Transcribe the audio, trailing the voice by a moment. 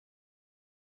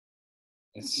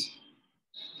Yes.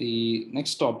 The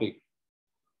next topic,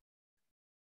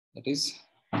 that is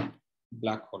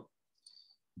black hole.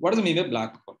 What does it mean by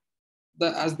black hole?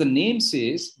 As the name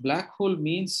says, black hole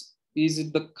means, is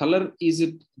it the color? Is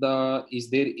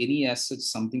there any as such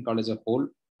something called as a hole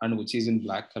and which is in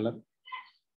black color?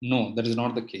 No, that is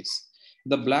not the case.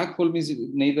 The black hole means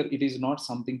neither it is not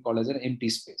something called as an empty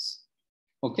space.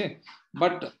 Okay,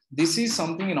 but this is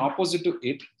something in opposite to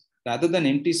it. Rather than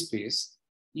empty space,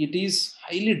 it is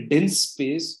highly dense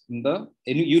space in the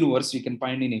universe we can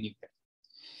find in anywhere.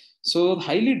 So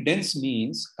highly dense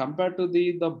means compared to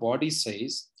the body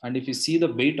size, and if you see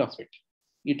the weight of it,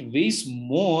 it weighs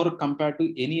more compared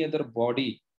to any other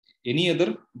body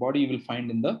you will find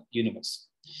in the universe.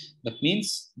 That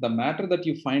means the matter that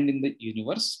you find in the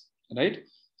universe, right?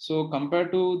 So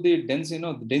compared to the dense,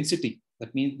 the density,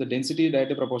 that means the density is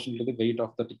directly proportional to the weight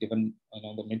of the given,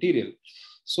 the material.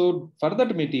 So for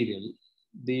that material,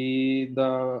 the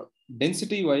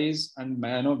density wise and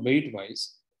weight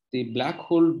wise, the black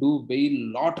hole do weigh a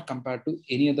lot compared to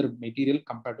any other material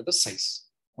compared to the size.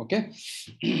 Okay.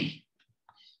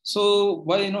 So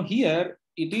why, here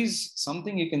it is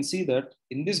something you can see that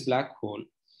in this black hole,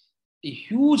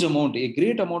 a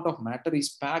great amount of matter is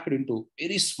packed into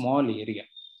very small area.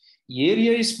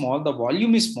 Area is small, the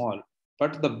volume is small,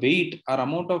 but the weight or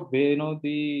amount of,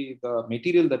 the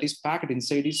material that is packed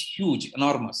inside is huge,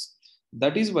 enormous.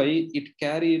 That is why it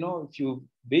carry, if you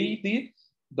weigh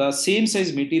the same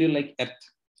size material like Earth,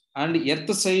 and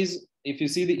Earth size, if you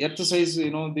see the Earth size,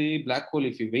 the black hole,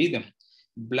 if you weigh them,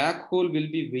 black hole will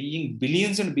be weighing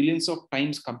billions and billions of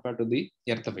times compared to the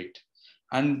Earth weight.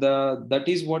 And that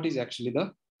is what is actually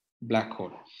the black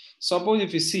hole. Suppose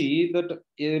if you see that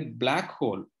a black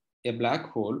hole,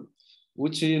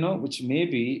 which may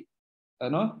be,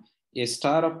 a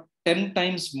star of 10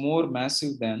 times more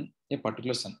massive than a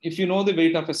particular sun. If you know the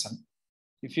weight of a sun,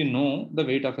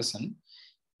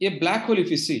 a black hole, if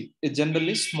you see, is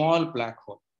generally small black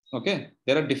hole. Okay,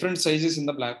 there are different sizes in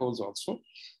the black holes also.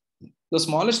 The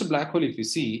smallest black hole, if you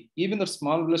see, even the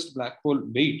smallest black hole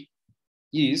weight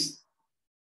is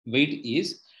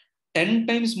 10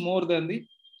 times more than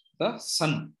the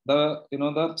sun, the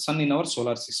sun in our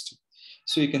solar system.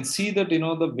 So you can see that,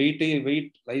 the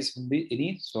weight lies in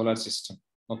any solar system.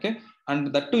 Okay,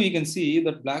 and that too you can see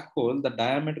that black hole, the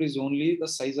diameter is only the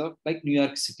size of like New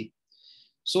York City.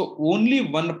 So only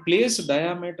one place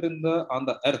diameter on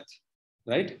the Earth,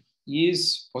 right,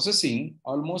 is possessing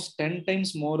almost 10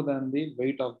 times more than the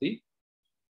weight of the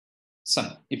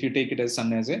sun, if you take it as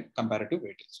sun as a comparative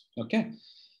weightage. Okay,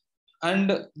 and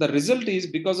the result is,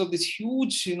 because of this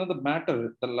huge, the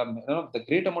matter, the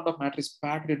great amount of matter is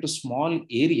packed into small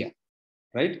area,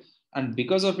 right? And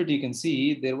because of it, you can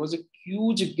see there was a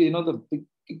huge, the big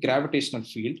gravitational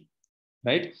field,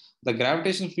 right? The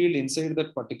gravitational field inside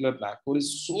that particular black hole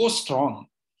is so strong,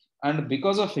 and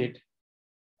because of it,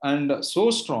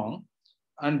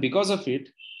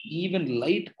 even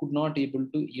light could not able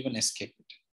to even escape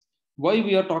it. Why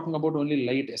we are talking about only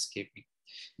light escaping?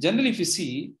 Generally, if you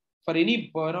see, for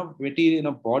any material in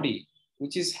a body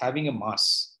which is having a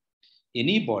mass,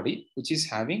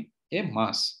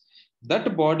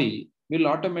 that body will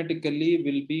automatically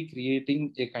be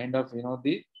creating a kind of,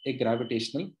 a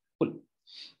gravitational pull.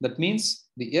 That means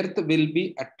the Earth will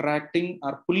be attracting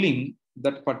or pulling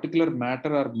that particular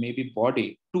matter or maybe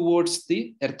body towards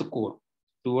the Earth core.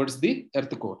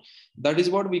 That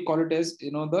is what we call it as,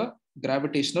 the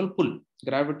gravitational pull.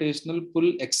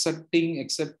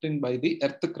 Accepting by the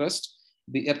Earth crust,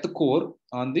 the Earth core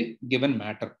on the given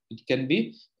matter. It can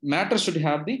be, matter should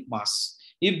have the mass.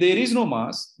 If there is no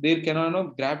mass,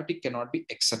 gravity cannot be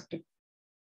accepted.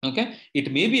 Okay,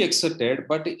 it may be accepted,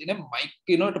 but in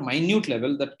a minute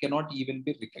level that cannot even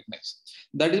be recognized.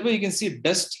 That is why you can see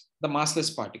dust, the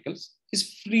massless particles,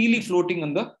 is freely floating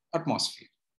in the atmosphere,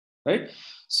 right?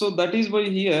 So that is why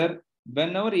here,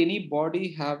 whenever any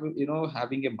body having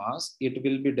a mass, it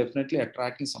will be definitely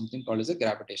attracting something called as a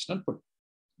gravitational pull.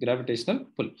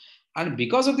 And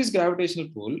because of this gravitational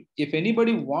pull, if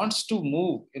anybody wants to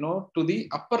move, to the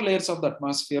upper layers of the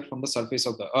atmosphere from the surface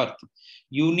of the Earth,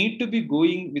 you need to be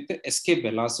going with the escape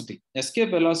velocity. Escape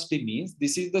velocity means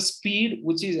this is the speed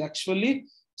which is actually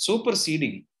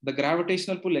superseding the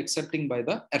gravitational pull accepting by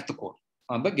the Earth core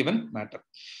on the given matter.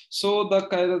 So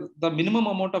the minimum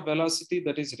amount of velocity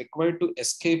that is required to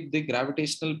escape the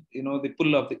gravitational, the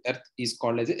pull of the Earth is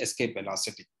called as the escape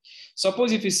velocity.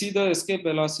 Suppose if you see the escape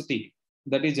velocity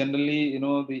that is generally,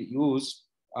 the use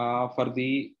for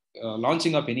the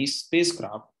launching of any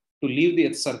spacecraft to leave the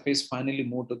Earth's surface, finally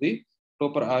move to the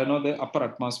upper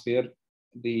atmosphere.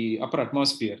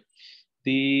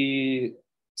 The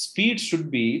speed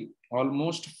should be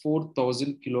almost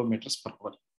 4,000 kilometers per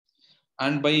hour.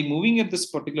 And by moving at this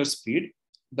particular speed,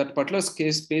 that particular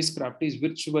spacecraft is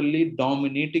virtually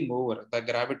dominating over the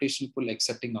gravitational pull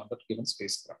exerting on that given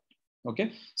spacecraft.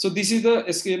 Okay, so this is the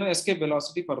escape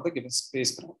velocity for the given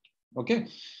spacecraft. Okay,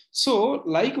 so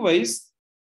likewise,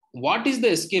 what is the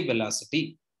escape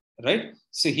velocity, right?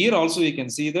 So here also you can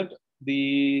see that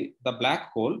the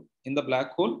black hole, in the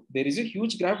black hole there is a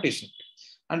huge gravitational field,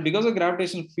 and because of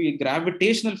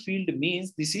gravitational field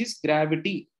means this is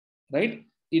gravity, right?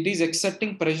 It is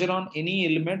exerting pressure on any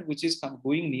element which is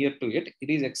going near to it. It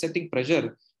is exerting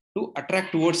pressure to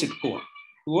attract towards its core.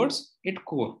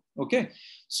 Okay,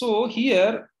 so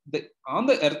here on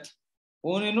the earth,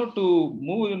 to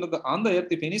move on the earth,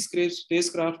 if any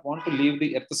spacecraft want to leave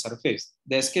the earth's surface,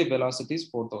 the escape velocity is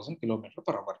 4,000 kilometers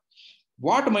per hour.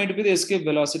 What might be the escape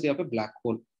velocity of a black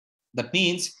hole? That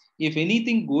means if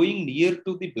anything going near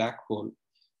to the black hole,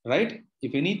 right?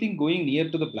 If anything going near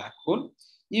to the black hole,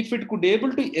 if it could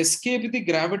able to escape the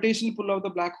gravitational pull of the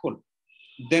black hole,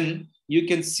 then you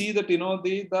can see that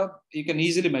you can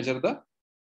easily measure the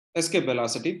escape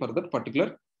velocity for that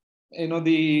particular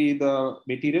the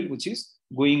material which is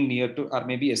going near to, or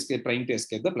maybe trying to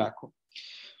escape the black hole.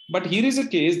 But here is a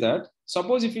case that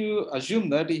suppose if you assume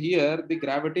that here the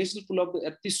gravitational pull of the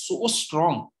earth is so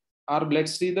strong, or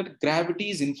let's say that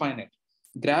gravity is infinite.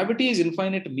 Gravity is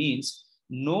infinite means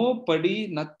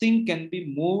nothing can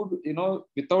be moved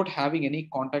without having any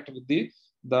contact with the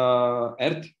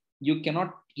earth. You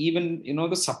cannot even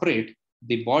separate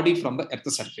the body from the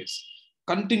earth's surface.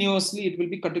 Continuously it will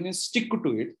be continuous stick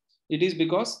to it. It is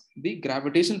because the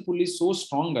gravitational pull is so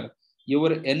stronger.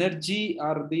 Your energy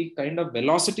or the kind of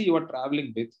velocity you are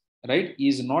traveling with, right,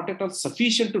 is not at all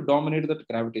sufficient to dominate that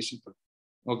gravitational pull.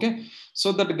 Okay,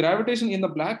 so that gravitation in the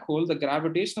black hole, the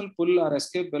gravitational pull or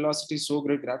escape velocity is so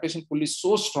great, gravitational pull is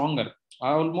so stronger,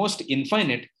 almost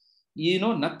infinite.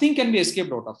 Nothing can be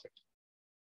escaped out of it.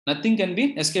 Nothing can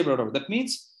be escaped out of it. That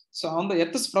means, so on the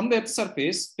earth, from the earth's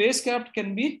surface, spacecraft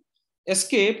can be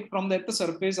escape from the earth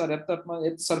surface or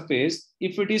earth surface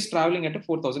if it is traveling at a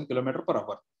 4,000 kilometers per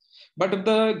hour. But if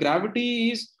the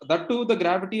gravity is the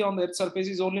gravity on the earth surface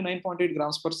is only 9.8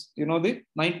 grams per, the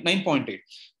 9.8.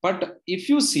 But if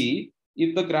you see,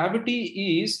 if the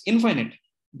gravity is infinite,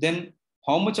 then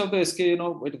how much of the escape,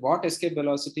 with what escape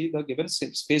velocity the given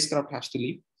spacecraft has to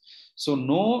leave? So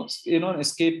no,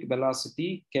 escape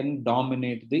velocity can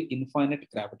dominate the infinite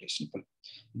gravitational pull.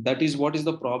 That is what is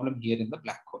the problem here in the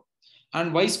black hole.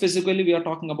 And why specifically we are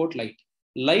talking about light?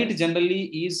 Light generally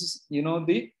is,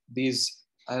 these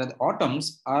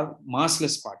atoms are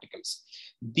massless particles.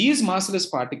 These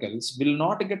massless particles will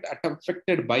not get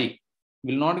affected by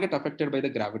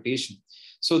the gravitation.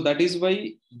 So that is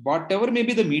why whatever may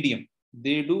be the medium,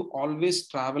 they do always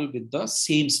travel with the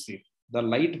same speed. The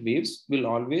light waves will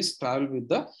always travel with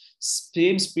the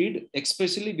same speed,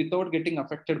 especially without getting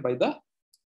affected by the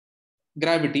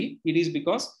gravity. It is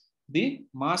because the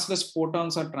massless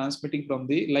photons are transmitting from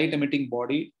the light emitting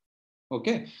body.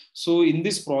 Okay, so in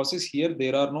this process here,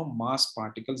 there are no mass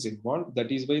particles involved.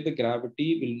 That is why the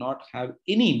gravity will not have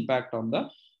any impact on the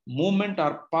movement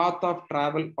or path of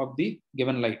travel of the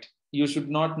given light. You should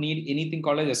not need anything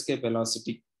called as escape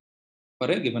velocity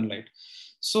for a given light.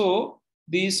 So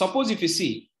suppose if you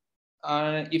see,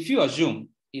 if you assume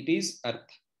it is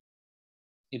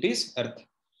Earth,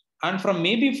 and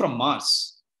maybe from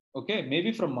Mars. Okay,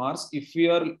 maybe from Mars, if we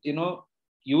are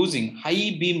using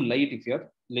high beam light, if you are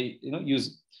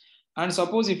using, and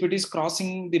suppose if it is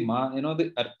crossing the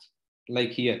the Earth, like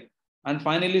here, and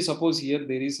finally suppose here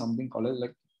there is something called as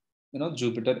like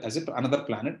Jupiter as another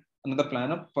planet another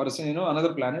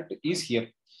planet is here.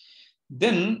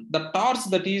 Then the torch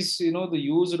that is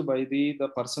used by the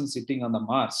person sitting on the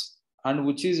Mars, and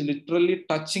which is literally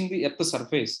touching the Earth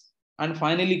surface and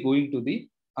finally going to the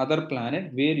other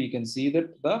planet, where you can see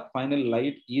that the final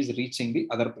light is reaching the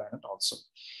other planet also.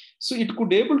 So it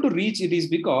could able to reach it is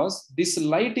because this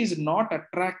light is not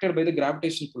attracted by the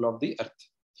gravitational pull of the Earth.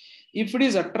 If it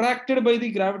is attracted by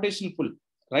the gravitational pull,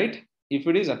 right? If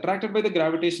it is attracted by the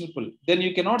gravitational pull, then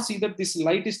you cannot see that this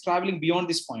light is traveling beyond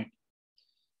this point.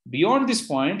 Beyond this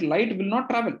point, light will not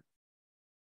travel.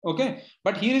 Okay,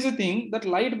 but here is the thing that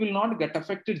light will not get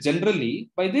affected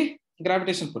generally by the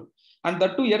gravitational pull. And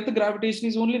that too, Earth gravitation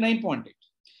is only 9.8.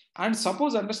 And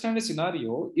suppose understand a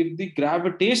scenario, if the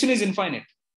gravitation is infinite,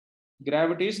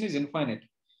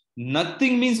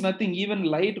 nothing means nothing. Even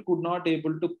light could not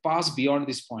able to pass beyond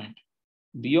this point.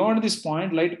 Beyond this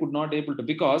point, light could not able to,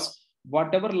 because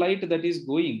whatever light that is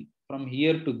going from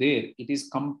here to there, it is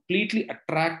completely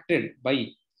attracted by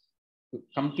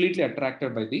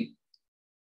the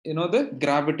the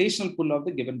gravitational pull of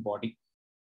the given body.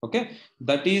 Okay,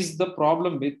 that is the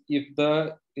problem with if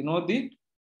the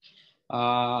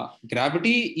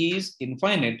gravity is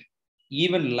infinite,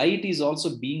 even light is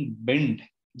also being bent.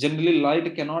 Generally,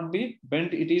 light cannot be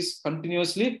bent; it is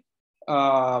continuously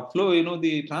flow.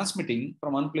 The transmitting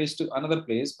from one place to another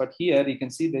place. But here you can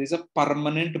see there is a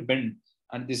permanent bend,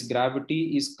 and this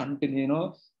gravity is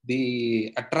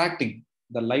the attracting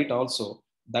the light also.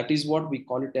 That is what we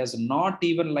call it as not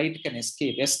even light can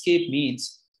escape. Escape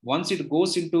means once it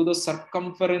goes into the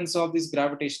circumference of this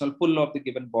gravitational pull of the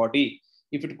given body,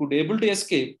 if it could able to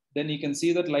escape, then you can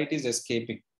see that light is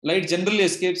escaping. Light generally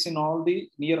escapes in all the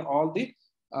near all the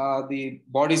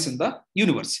bodies in the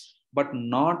universe, but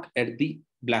not at the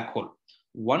black hole.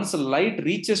 Once light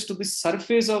reaches to the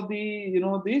surface of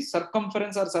the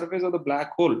circumference or surface of the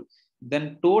black hole,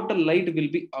 then total light will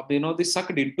be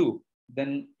sucked into.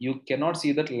 Then you cannot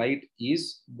see that light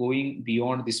is going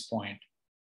beyond this point.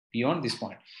 Beyond this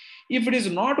point, if it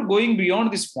is not going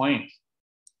beyond this point,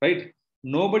 right?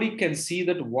 Nobody can see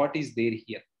that what is there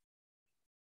here.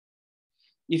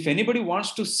 If anybody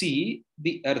wants to see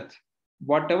the earth,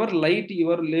 whatever light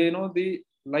the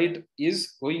light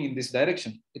is going in this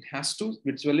direction, it has to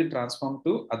virtually transform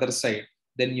to other side.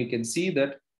 Then you can see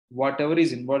that whatever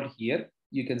is involved here,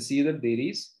 you can see that there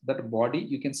is that body,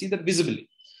 you can see that visibly.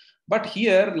 But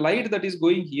here, light that is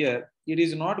going here, it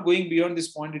is not going beyond this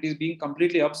point. It is being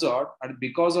completely absorbed. And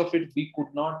because of it, we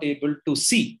could not able to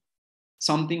see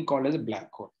something called as a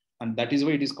black hole. And that is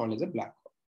why it is called as a black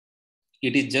hole.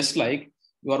 It is just like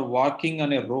you are walking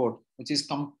on a road, which is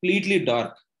completely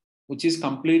dark,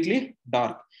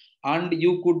 and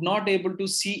you could not able to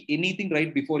see anything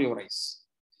right before your eyes.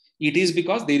 It is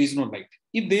because there is no light.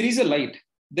 If there is a light,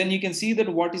 then you can see that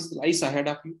what is lies ahead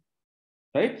of you.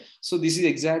 Right? So this is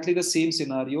exactly the same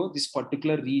scenario. This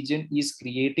particular region is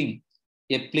creating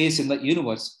a place in the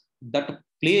universe, that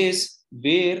place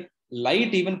where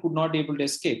light even could not able to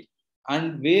escape,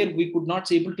 and where we could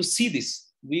not able to see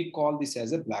this. We call this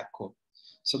as a black hole.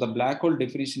 So the black hole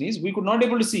definition is we could not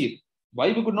able to see it.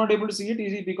 Why we could not able to see it?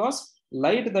 Is it because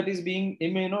light that is being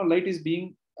light is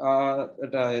being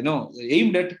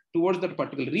aimed at towards that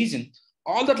particular region.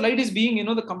 All that light is being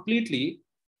completely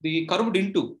curved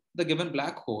into the given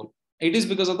black hole. It is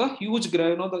because of the huge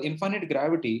the infinite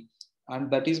gravity, and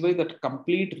that is why that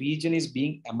complete region is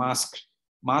being masked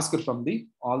from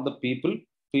all the people,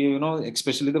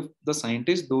 especially the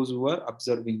scientists, those who are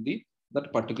observing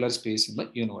that particular space in the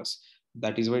universe.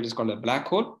 That is why it is called a black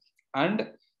hole.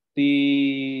 And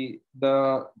this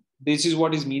is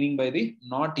what is meaning by the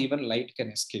not even light can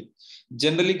escape.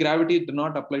 Generally, gravity do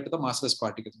not apply to the massless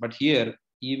particles, but here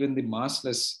even the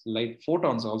massless light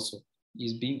photons also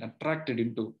is being attracted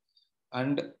into,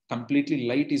 and completely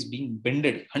light is being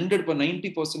bended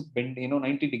 90% bend,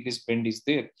 90 degrees bend is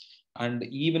there, and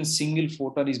even single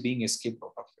photon is being escaped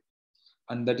out of it.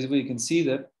 And that is why you can see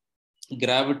that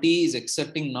gravity is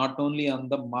accepting not only on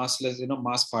the massless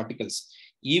mass particles,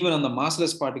 even on the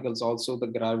massless particles also the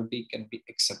gravity can be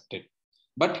accepted.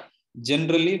 But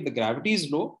generally, if the gravity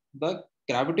is low, the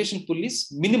gravitation pull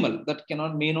is minimal, that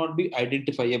may not be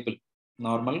identifiable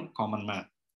normal common man.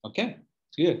 Okay,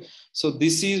 clear? So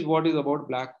this is what is about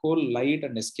black hole, light,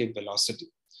 and escape velocity.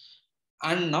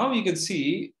 And now you can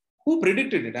see who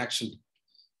predicted it actually,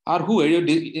 or who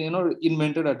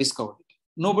invented or discovered it.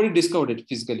 Nobody discovered it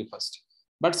physically first,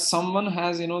 but someone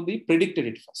has predicted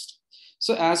it first.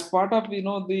 So as part of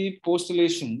the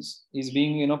postulations is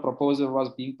being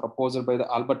was being proposed by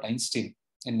the Albert Einstein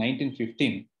in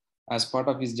 1915 as part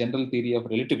of his general theory of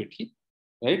relativity,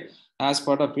 right? As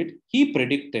part of it, he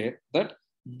predicted that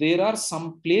there are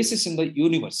some places in the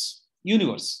universe,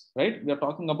 right? We are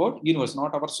talking about universe,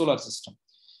 not our solar system.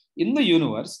 In the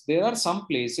universe, there are some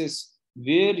places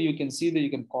where you can see that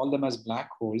you can call them as black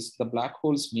holes. The black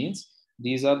holes means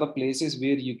these are the places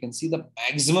where you can see the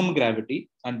maximum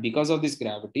gravity, and because of this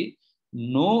gravity,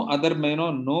 no other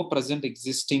no present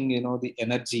existing the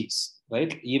energies,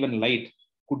 right? Even light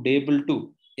could able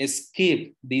to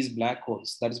escape these black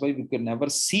holes. That is why we can never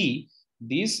see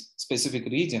these specific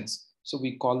regions. So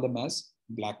we call them as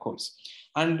black holes.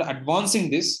 And advancing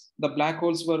this, the black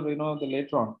holes were the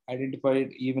later on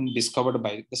identified, even discovered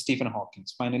by the Stephen Hawking,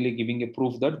 finally giving a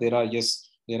proof that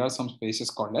there are some spaces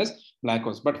called as black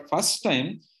holes. But first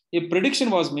time a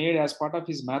prediction was made as part of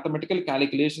his mathematical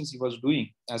calculations he was doing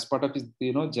as part of his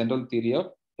general theory of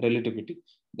relativity.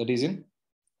 That is in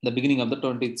the beginning of the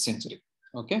 20th century.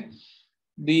 Okay.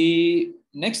 The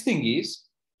next thing is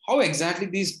how exactly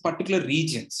these particular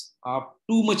regions of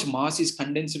too much mass is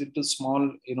condensed into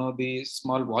small, the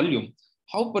small volume.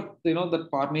 How, but that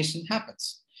formation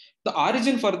happens. The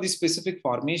origin for this specific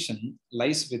formation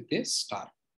lies with a star.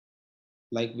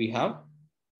 Like we have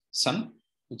sun,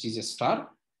 which is a star,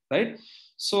 right?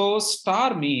 So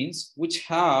star means which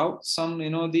have some,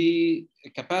 the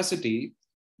capacity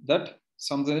that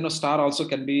some, star also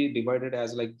can be divided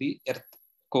as like the earth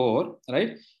core,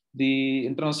 right? The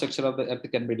internal structure of the earth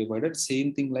can be divided.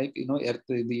 Same thing like, earth,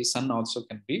 the sun also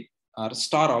can be, or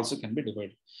star also can be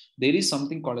divided. There is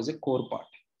something called as a core part.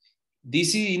 This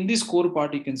is, in this core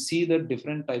part, you can see the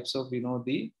different types of,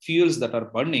 the fuels that are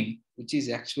burning, which is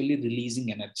actually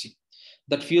releasing energy.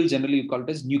 That fuel generally you call it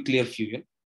as nuclear fuel.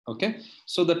 Okay,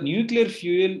 so that nuclear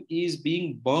fuel is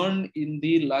being burned in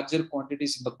the larger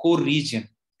quantities in the core region,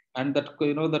 and that,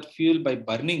 that fuel, by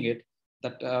burning it,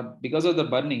 that because of the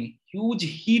burning, huge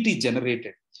heat is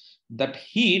generated. That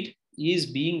heat is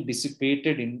being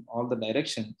dissipated in all the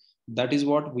direction. That is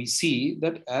what we see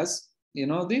that as,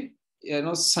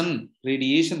 the sun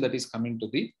radiation that is coming to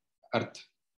the earth.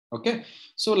 Okay,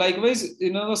 so likewise,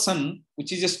 the sun,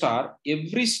 which is a star,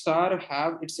 every star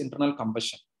have its internal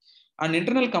combustion. And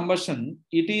internal combustion,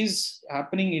 it is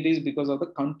happening, it is because of the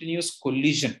continuous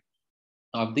collision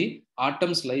of the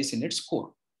atoms lies in its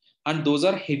core. And those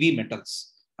are heavy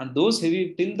metals. And those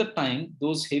heavy, till the time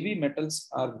those heavy metals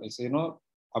are,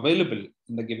 available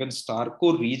in the given star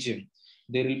core region,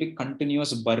 there will be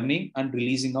continuous burning and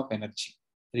releasing of energy.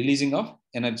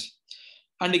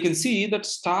 And you can see that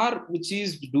star which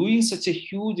is doing such a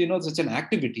huge, such an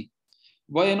activity,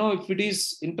 why, if it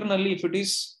is internally, if it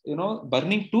is,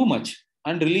 burning too much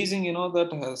and releasing,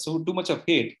 that so too much of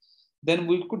heat, then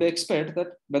we could expect that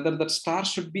whether that star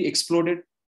should be exploded.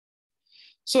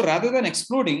 So rather than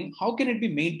exploding, how can it be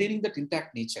maintaining that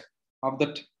intact nature of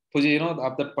that,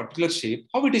 of that particular shape?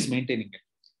 How it is maintaining it?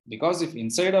 Because if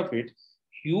inside of it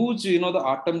huge, the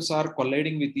atoms are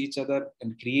colliding with each other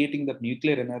and creating that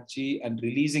nuclear energy and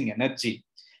releasing energy,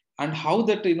 and how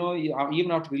that,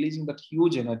 even after releasing that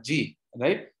huge energy,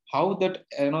 right, how that,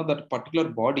 that particular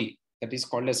body that is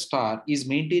called a star is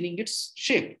maintaining its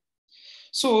shape.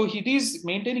 So it is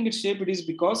maintaining its shape. It is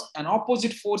because an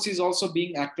opposite force is also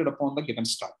being acted upon the given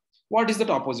star. What is that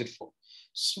opposite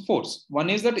force? One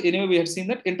is that, anyway, we have seen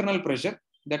that internal pressure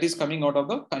that is coming out of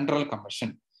the internal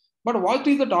combustion. But what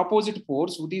is that opposite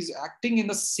force which is acting in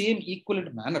the same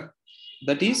equivalent manner?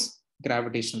 That is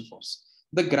gravitational force.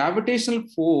 The gravitational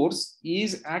force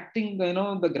is acting,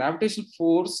 the gravitational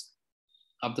force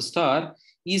of the star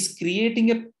is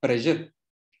creating a pressure.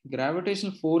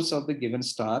 Gravitational force of the given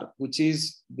star, which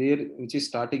is there, which is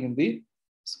starting in the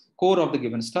core of the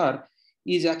given star,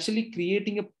 is actually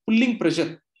creating a pulling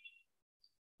pressure.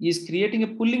 Is creating a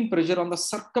pulling pressure on the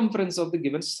circumference of the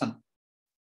given sun,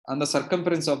 on the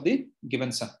circumference of the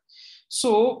given sun.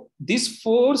 So this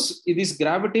force, this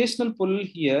gravitational pull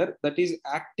here, that is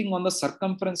acting on the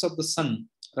circumference of the sun,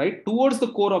 right, towards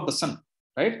the core of the sun,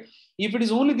 right? If it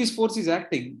is only this force is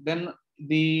acting, then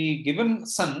the given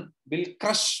sun will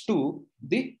crush to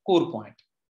the core point,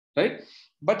 right?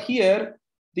 But here,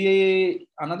 the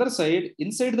another side,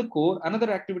 inside the core,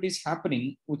 another activity is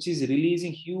happening, which is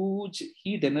releasing huge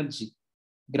heat energy,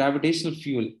 gravitational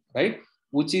fuel, right,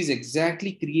 which is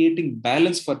exactly creating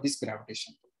balance for this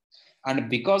gravitation. And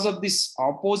because of these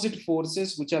opposite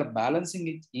forces which are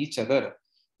balancing each other,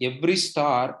 every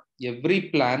star, every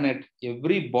planet,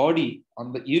 every body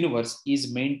on the universe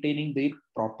is maintaining their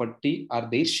property or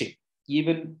their shape.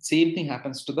 Even same thing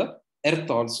happens to the earth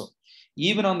also.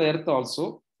 Even on the earth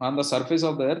also, on the surface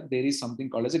of the earth, there is something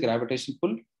called as a gravitational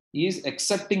pull is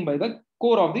accepting by the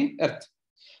core of the earth.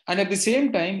 And at the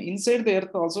same time, inside the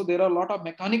earth also, there are a lot of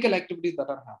mechanical activities that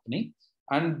are happening.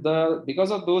 And because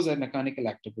of those mechanical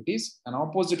activities, an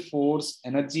opposite force,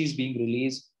 energy is being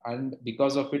released. And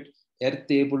because of it, earth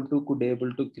could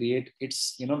able to create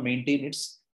its, maintain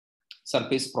its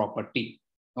surface property.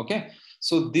 Okay.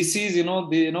 So this is,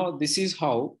 this is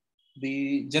how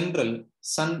the general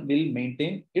sun will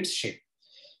maintain its shape.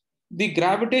 The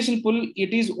gravitational pull,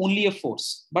 it is only a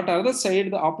force, but other side,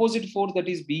 the opposite force that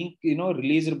is being,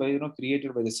 released by,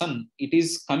 created by the sun, it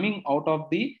is coming out of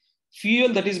the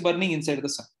fuel that is burning inside the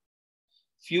sun.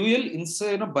 Fuel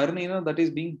inside, burning, that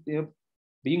is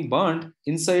being burned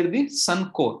inside the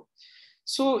sun core.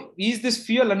 So is this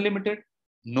fuel unlimited?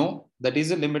 No, that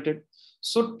is limited.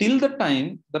 So till the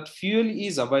time that fuel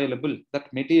is available,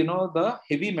 that material, the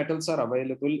heavy metals are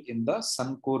available in the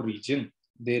sun core region,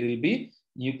 there will be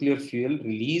nuclear fuel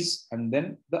release, and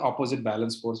then the opposite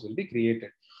balance force will be created.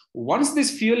 Once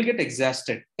this fuel get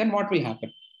exhausted, then what will happen?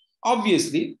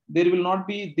 Obviously, there will not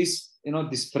be this,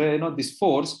 this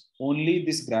force, only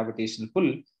this gravitational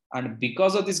pull. And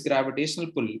because of this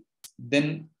gravitational pull,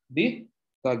 then the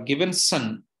given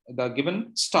sun, the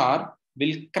given star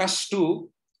will crush to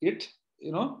it,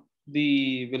 will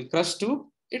crush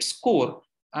to its core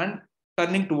and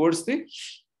turning towards the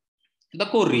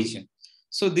core region.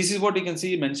 So this is what you can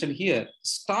see mentioned here.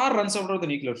 Star runs out of the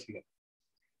nuclear fuel.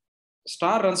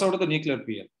 Star runs out of the nuclear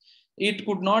fuel. It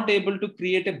could not able to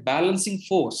create a balancing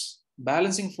force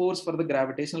for the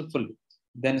gravitational pull.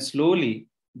 Then slowly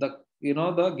the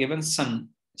given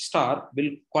star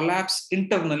will collapse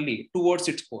internally towards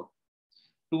its core.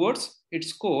 Towards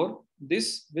its core,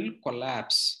 this will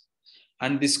collapse,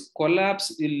 and this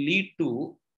collapse will lead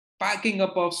to packing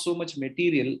up of so much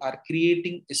material or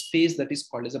creating a space that is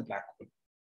called as a black hole.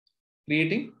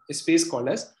 Creating a space called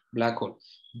as black hole.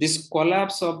 This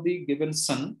collapse of the given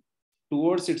sun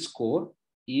towards its core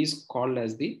is called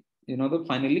as the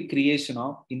finally creation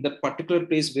of, in the particular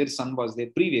place where sun was there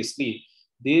previously.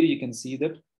 There you can see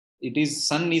that it is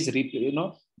sun is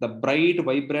the bright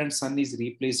vibrant sun is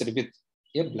replaced with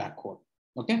a black hole.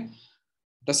 Okay.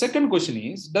 The second question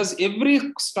is, does every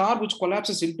star which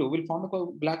collapses into will form a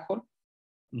black hole?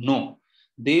 No.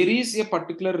 There is a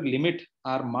particular limit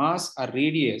or mass or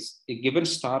radius a given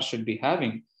star should be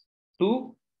having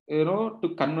to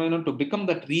to become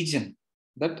that region,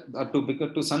 that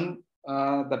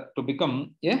to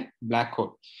become a black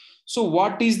hole. So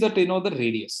what is that, the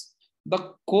radius?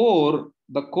 The core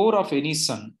of any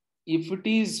sun, if it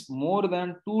is more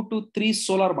than 2 to 3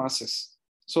 solar masses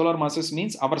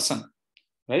means our sun,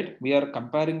 right? We are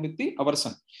comparing with our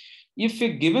sun. If a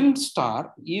given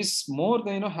star is more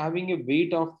than having a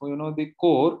weight of the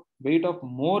core weight of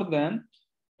more than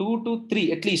 2 to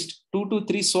 3, at least 2 to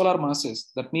 3 solar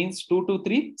masses, that means 2 to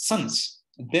 3 suns,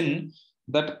 then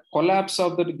that collapse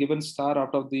of that given star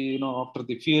out of the after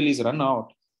the fuel is run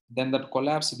out, then that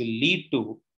collapse will lead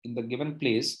to, in the given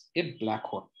place, a black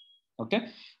hole. Okay.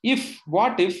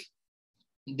 What if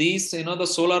these the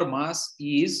solar mass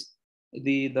is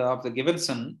of the given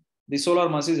sun, the solar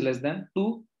mass is less than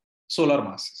 2 solar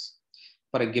masses.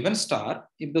 For a given star,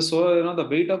 if the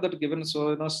weight of that given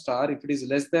star, if it is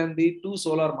less than the 2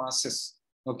 solar masses,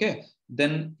 okay,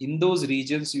 then in those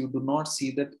regions you do not see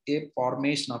that a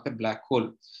formation of a black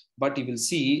hole, but you will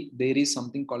see there is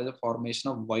something called a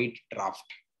formation of white draft.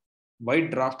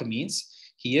 White draft means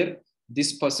here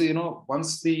this person,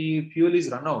 once the fuel is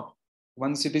run out,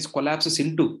 once it is collapses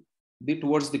into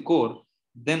towards the core,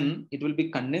 then it will be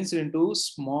condensed into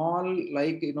small,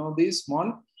 like this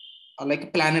small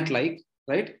like planet like,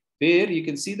 right, where you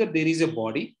can see that there is a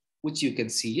body which you can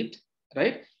see it,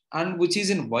 right, and which is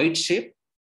in white shape,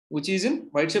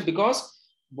 because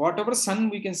whatever sun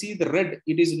we can see the red,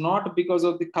 it is not because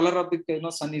of the color of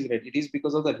the sun is red, it is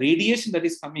because of the radiation that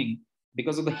is coming,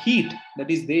 because of the heat that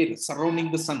is there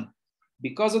surrounding the sun.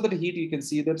 Because of that heat, you can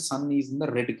see that sun is in the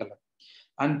red color,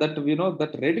 and that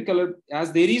that red color,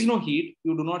 as there is no heat,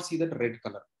 you do not see that red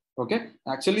color. Okay,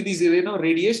 actually this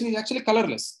radiation is actually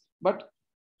colorless, but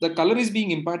the color is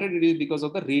being imparted, it is because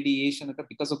of the radiation,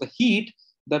 because of the heat,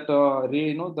 that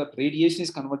that radiation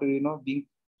is converted, being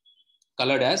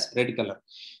colored as red color.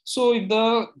 So if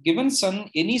the given sun,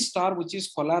 any star which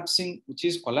is collapsing, if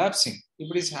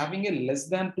it is having a less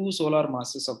than 2 solar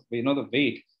masses of the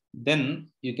weight, then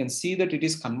you can see that it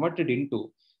is converted into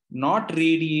not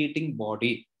radiating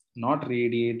body.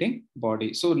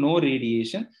 So no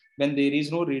radiation. When there is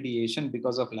no radiation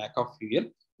because of lack of fuel,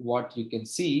 what you can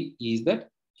see is that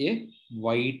a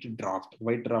white draft.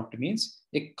 White draft means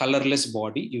a colorless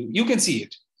body. You can see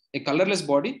it. A colorless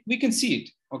body, we can see it.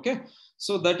 Okay.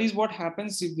 So that is what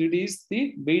happens if it is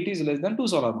the weight is less than 2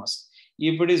 solar masses.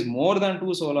 If it is more than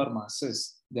 2 solar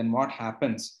masses, then what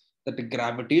happens? That the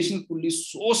gravitational pull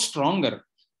is so stronger,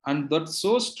 and that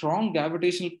so strong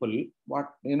gravitational pull,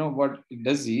 what it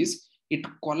does is it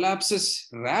collapses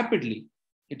rapidly.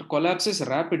 It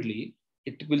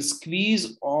will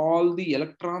squeeze all the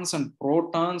electrons and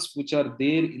protons which are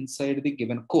there inside the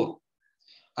given core.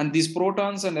 And these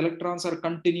protons and electrons are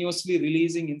continuously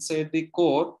releasing inside the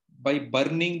core by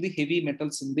burning the heavy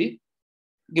metals in the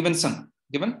given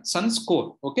sun's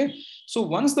core. Okay. So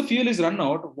once the fuel is run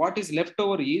out, what is left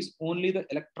over is only the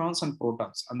electrons and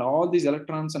protons. And all these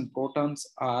electrons and protons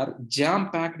are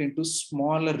jam-packed into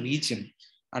smaller region.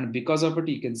 And because of it,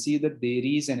 you can see that there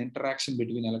is an interaction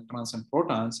between electrons and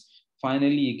protons.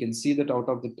 Finally, you can see that out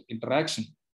of the interaction,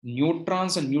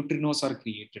 neutrons and neutrinos are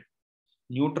created.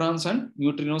 Neutrons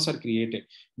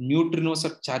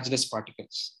are chargeless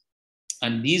particles.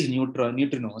 And these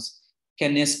neutrinos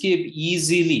can escape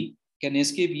easily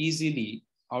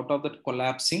out of that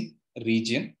collapsing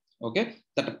region. Okay.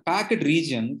 That packed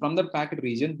region, from that packed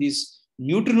region, these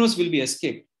neutrinos will be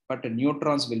escaped, but the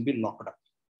neutrons will be locked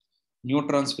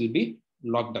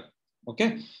up.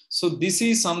 Okay. So this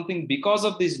is something because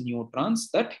of these neutrons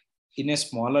that in a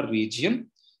smaller region,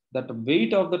 that the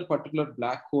weight of that particular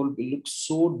black hole will look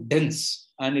so dense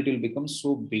and it will become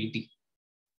so weighty.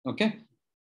 Okay.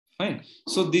 Fine.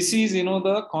 So this is,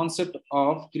 the concept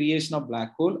of creation of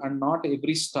black hole, and not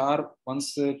every star,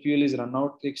 once the fuel is run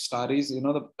out, the star is,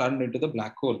 turned into the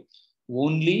black hole.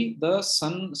 Only the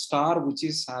sun star, which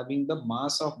is having the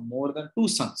mass of more than 2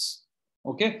 suns,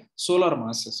 okay, solar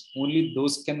masses, only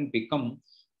those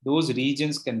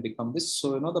regions can become this.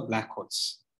 So, the black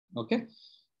holes. Okay.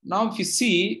 Now, if you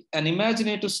see an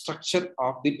imaginative structure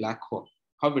of the black hole,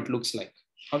 how it looks like,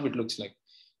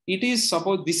 it is,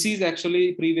 suppose this is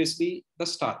actually previously the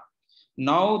star.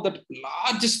 Now that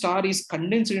large star is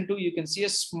condensed into, you can see a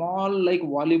small like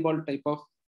volleyball type of,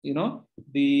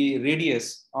 the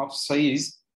radius of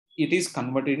size, it is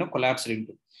converted, collapsed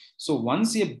into. So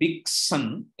once a big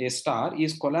sun, a star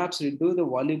is collapsed into the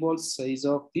volleyball size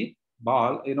of the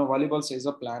ball, volleyball size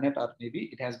of planet, or maybe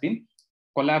it has been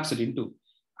collapsed into.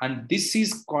 And this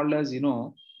is called as,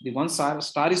 the one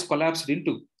star is collapsed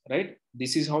into, right?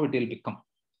 This is how it will become.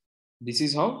 This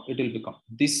is how it will become.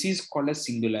 This is called a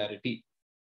singularity.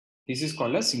 This is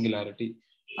called a singularity.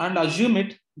 And assume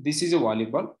it, this is a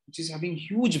volleyball, which is having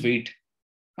huge weight.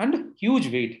 And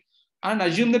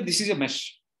assume that this is a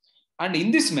mesh. And in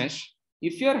this mesh,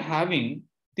 if you are having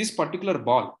this particular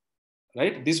ball,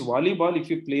 right? This volleyball, if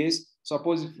you place,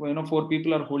 suppose if, 4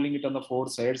 people are holding it on the 4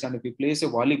 sides, and if you place a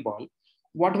volleyball,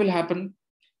 what will happen?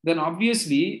 Then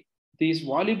obviously, this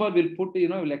volleyball will put,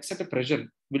 will exert a pressure,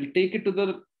 will take it to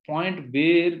the point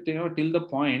where, till the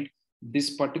point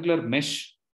this particular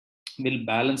mesh will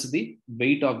balance the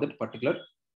weight of that particular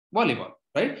volleyball,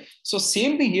 right? So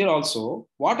same thing here also.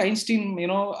 What Einstein,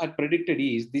 had predicted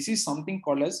is, this is something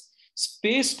called as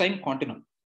space-time continuum.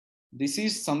 This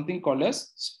is something called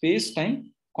as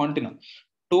space-time continuum.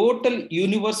 Total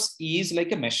universe is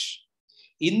like a mesh.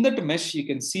 In that mesh, you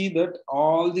can see that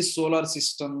all the solar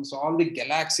systems, all the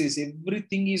galaxies,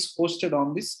 everything is hosted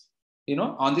on this,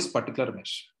 on this particular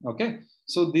mesh. Okay.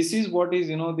 So this is what is,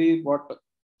 what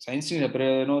Einstein,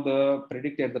 the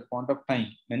predicted at the point of time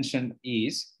mentioned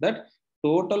is that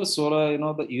total solar,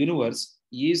 the universe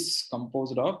is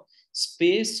composed of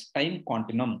space-time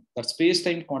continuum. That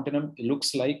space-time continuum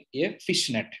looks like a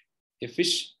fish net.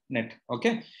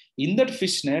 Okay. In that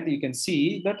fish net, you can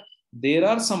see that there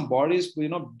are some bodies,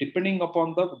 depending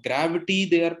upon the gravity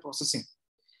they are processing,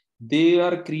 they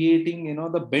are creating,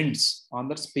 the bends on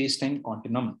that space-time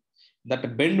continuum.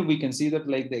 That bend, we can see that,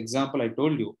 like the example I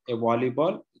told you, a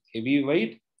volleyball, heavy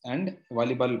weight and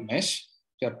volleyball mesh,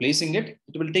 if you are placing it,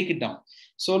 it will take it down.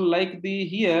 So like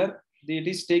here, it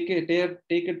is take it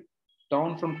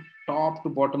down from top to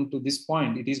bottom to this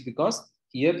point. It is because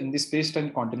here in the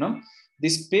space-time continuum,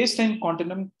 this space-time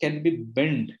continuum can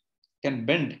bend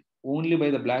only by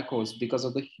the black holes because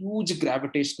of the huge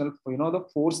gravitational, the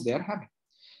force they are having.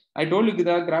 I told you the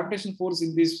gravitational force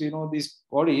in this, these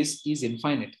bodies is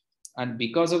infinite. And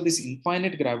because of this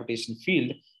infinite gravitation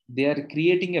field, they are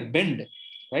creating a bend,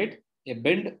 right? A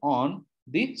bend on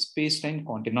the space-time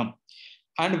continuum.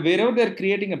 And wherever they're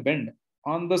creating a bend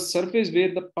on the surface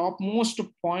where the topmost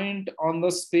point on the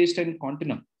space-time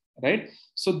continuum, right?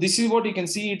 So this is what you can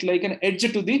see it like an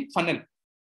edge to the funnel.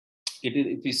 It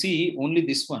is, if you see only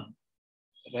this one,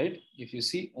 right? If you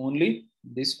see only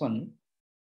this one,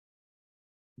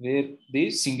 where the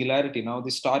singularity, now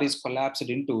the star is collapsed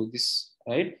into this,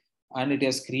 right? And it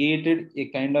has created a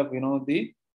kind of,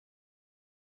 a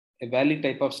valley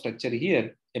type of structure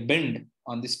here, a bend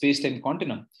on the space-time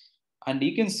continuum. And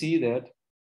you can see that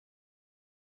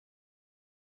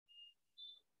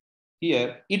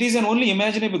here, it is an only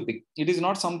imaginable thing. It is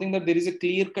not something that there is a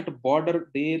clear-cut border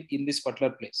there in this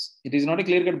particular place. It is not a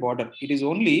clear-cut border. It is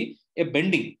only a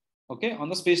bending, okay, on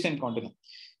the space-time continuum.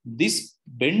 This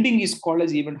bending is called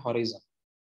as event horizon.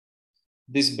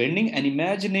 This bending, an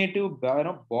imaginative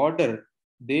border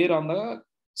there on the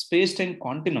space-time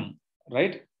continuum,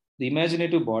 right? The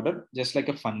imaginative border, just like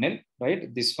a funnel,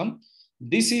 right? This one,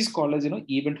 this is called as,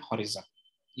 event horizon.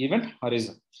 Event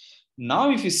horizon.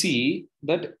 Now, if you see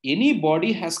that any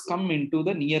body has come into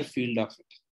the near field of it,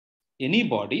 any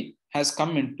body has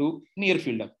come into near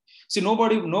field of it. See, no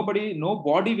body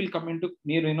will come into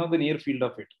near, the near field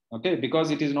of it. Okay,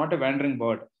 because it is not a wandering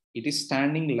bird. It is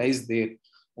standing, lies there.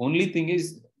 Only thing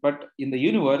is, but in the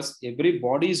universe, every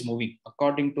body is moving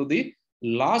according to the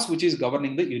laws which is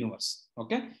governing the universe.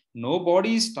 Okay, no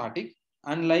body is static,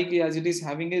 and like as it is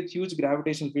having a huge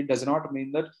gravitational field does not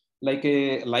mean that like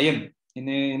a lion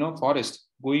in a forest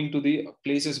going to the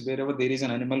places wherever there is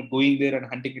an animal, going there and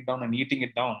hunting it down and eating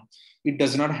it down. It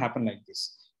does not happen like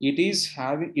this. It is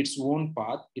having its own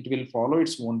path. It will follow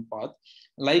its own path.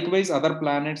 Likewise, other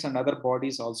planets and other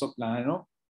bodies also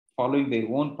following their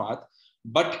own path.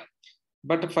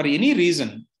 But for any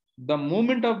reason, the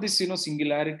movement of this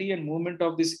singularity and movement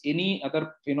of this any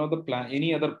other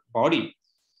any other body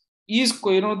is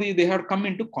they have come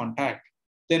into contact,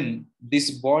 then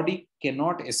this body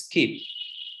cannot escape.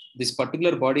 This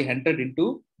particular body entered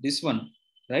into this one,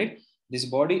 right? This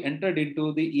body entered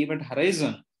into the event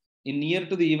horizon. In near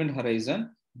to the event horizon,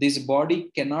 this body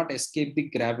cannot escape the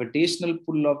gravitational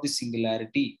pull of the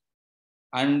singularity.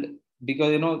 And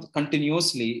because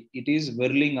continuously it is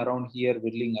whirling around here.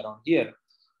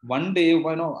 One day,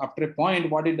 after a point,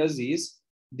 what it does is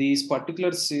these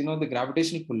particulars, the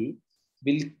gravitational pull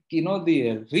will,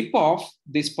 the rip off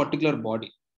this particular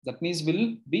body. That means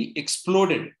will be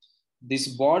exploded. This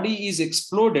body is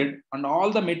exploded, and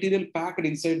all the material packed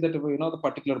inside that, the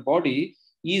particular body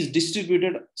is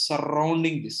distributed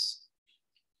surrounding this.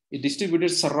 It distributed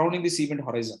surrounding this event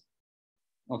horizon.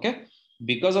 Okay,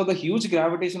 because of the huge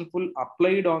gravitational pull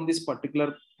applied on this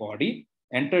particular body,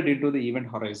 entered into the event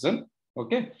horizon.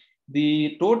 Okay,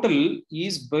 the total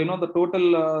is, the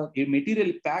total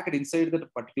material packed inside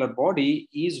that particular body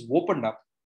is opened up,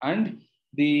 and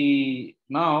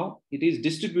now it is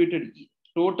distributed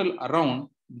total around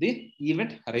the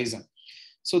event horizon.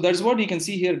 So that's what you can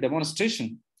see here,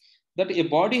 demonstration that a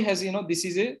body has, this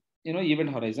is a, event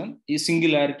horizon, a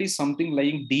singularity, something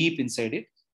lying deep inside it.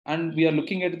 And we are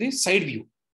looking at the side view.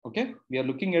 Okay, we are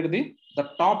looking at the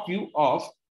top view of,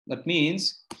 that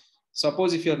means,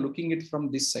 suppose if you are looking at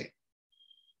from this side,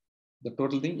 the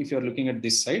total thing, if you are looking at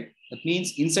this side, that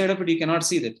means inside of it you cannot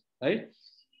see that, right?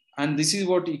 And this is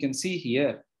what you can see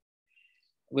here.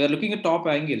 We are looking at top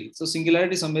angle, so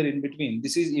singularity somewhere in between.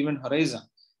 This is event horizon,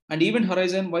 and event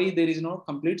horizon, why there is no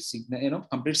complete signal,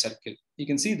 complete circle. You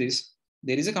can see this.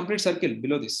 There is a complete circle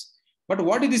below this. But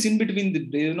what is this in between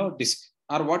the disk,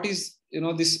 or what is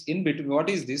this in between? What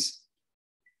is this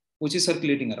which is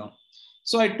circulating around?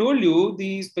 So I told you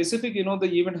the specific,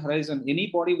 the event horizon. Any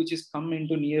body which is come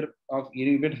into near of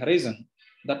event horizon,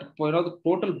 that the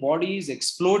total body is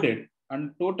exploded,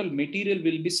 and total material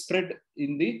will be spread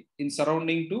in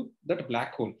surrounding to that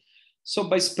black hole. So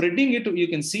by spreading it, you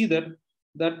can see that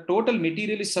the total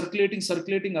material is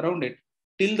circulating around it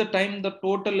till the time the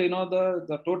total,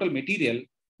 the total material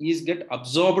is get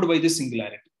absorbed by the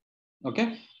singularity.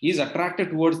 Okay, is attracted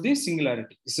towards the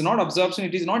singularity. It's not absorption.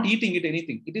 It is not eating it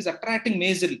anything. It is attracting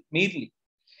mainly.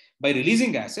 By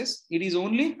releasing gases, it is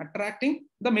only attracting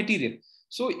the material.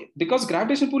 So because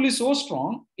gravitational pull is so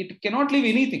strong, it cannot leave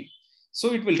anything.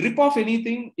 So it will rip off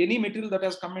anything, any material that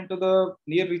has come into the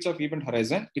near reach of event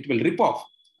horizon, it will rip off.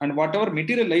 And whatever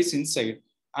material lies inside,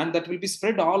 and that will be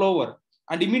spread all over.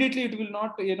 And immediately it will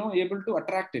not, able to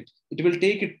attract it. It will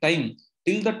take it time.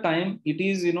 Till the time it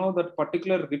is, that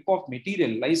particular rip off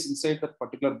material lies inside that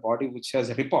particular body which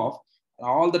has rip off,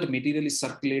 all that material is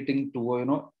circulating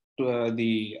to,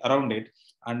 the around it.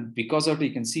 And because of it,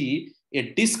 you can see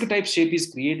a disc type shape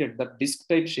is created. That disc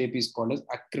type shape is called as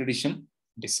accretion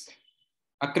disc.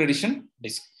 Accretion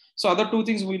disc. So other two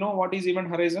things we know what is event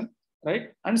horizon,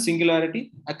 right? And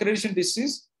singularity. Accretion disc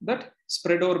is that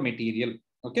spread over material.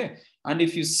 Okay. And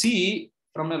if you see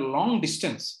from a long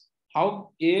distance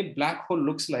how a black hole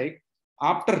looks like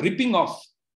after ripping off,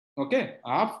 okay,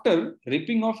 after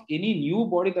ripping off any new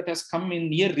body that has come in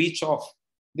near reach of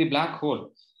the black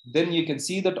hole, then you can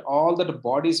see that all that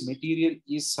body's material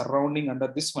is surrounding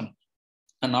under this one.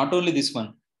 And not only this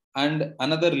one, and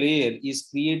another layer is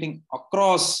creating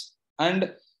across.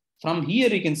 And from here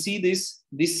you can see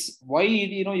this why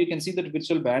you can see that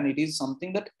virtual band. It is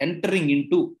something that entering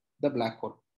into the black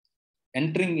hole,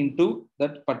 entering into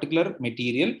that particular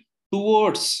material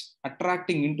towards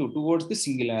attracting into towards the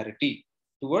singularity,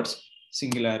 towards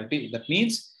singularity. That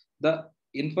means the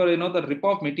the rip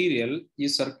off material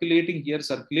is circulating here,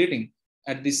 circulating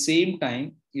at the same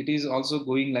time. It is also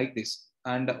going like this,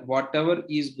 and whatever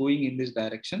is going in this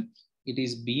direction, it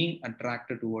is being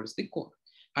attracted towards the core.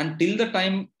 Until the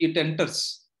time it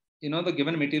enters, the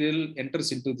given material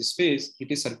enters into this phase, it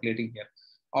is circulating here.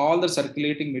 All the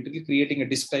circulating material creating a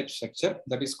disc type structure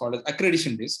that is called as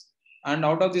accretion disc. And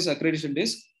out of this accretion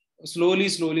disc, slowly,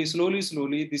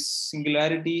 this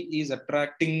singularity is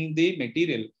attracting the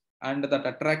material, and that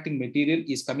attracting material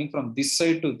is coming from this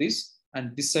side to this,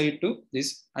 and this side to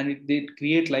this, and it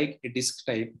create like a disc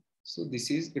type. So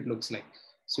this is, it looks like.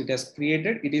 So it has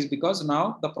created, it is because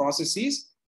now the process is,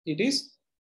 it is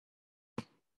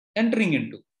entering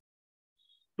into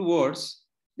towards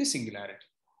the singularity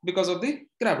because of the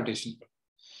gravitational pull.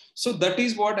 So that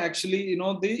is what actually,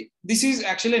 this is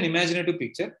actually an imaginative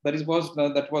picture. That was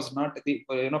not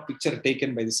the picture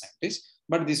taken by the scientist,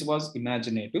 but this was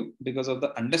imaginative because of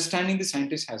the understanding the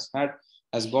scientist has got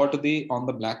on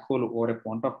the black hole over a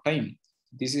point of time.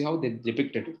 This is how they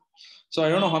depicted it. So I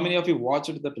don't know how many of you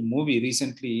watched that movie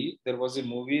recently. There was a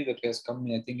movie that has come,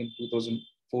 I think, in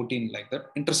 2014, like that,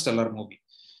 Interstellar movie.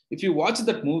 If you watch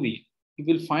that movie, you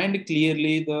will find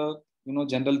clearly the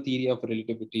general theory of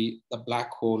relativity, the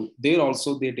black hole. There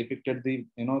also they depicted the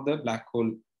black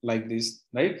hole like this,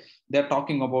 right? They're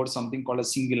talking about something called a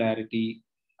singularity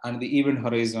and the event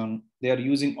horizon. They are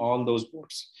using all those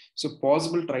words. So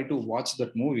possible, try to watch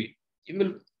that movie. You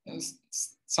will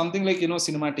something like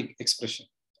cinematic expression,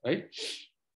 right?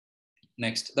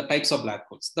 Next, the types of black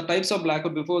holes. The types of black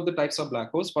hole, before the types of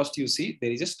black holes, first you see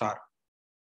there is a star.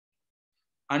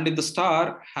 And in the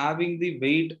star having the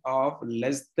weight of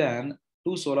less than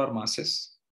 2 solar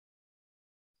masses,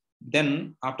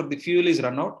 then after the fuel is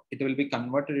run out, it will be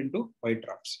converted into white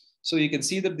dwarfs. So you can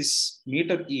see that this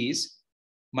meter is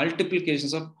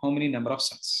multiplications of how many number of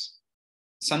suns.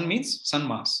 Sun means sun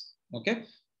mass. Okay.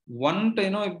 One,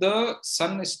 if the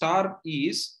sun star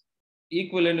is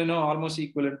equivalent, almost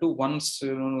equivalent to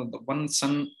one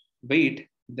sun weight,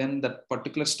 then that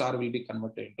particular star will be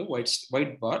converted into white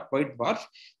dwarf.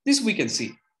 This we can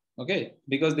see, okay,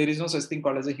 because there is no such thing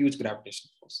called as a huge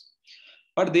gravitational force.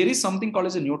 But there is something called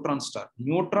as a neutron star.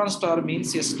 Neutron star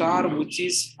means a star which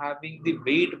is having the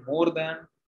weight more than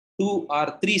 2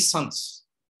 or 3 suns.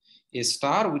 A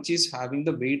star which is having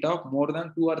the weight of more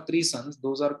than 2 or 3 suns,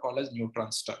 those are called as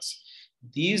neutron stars.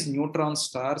 These neutron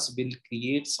stars will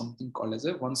create something called as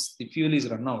once the fuel is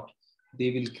run out,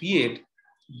 they will create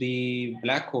the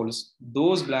black holes.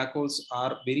 Those black holes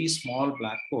are very small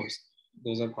black holes.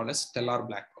 Those are called as stellar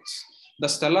black holes. The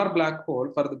stellar black hole,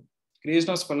 for the creation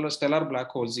of stellar black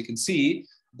holes, you can see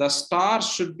the star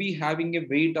should be having a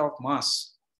weight of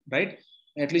mass, right?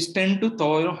 At least 10 to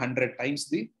 100 times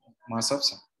the mass of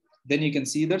sun. Then you can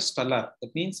see that stellar,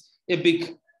 that means a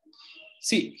big.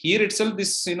 See here itself,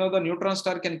 this, the neutron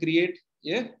star can create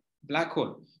a black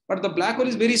hole, but the black hole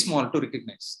is very small to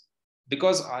recognize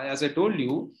because as I told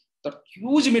you, the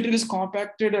huge material is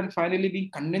compacted and finally being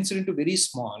condensed into very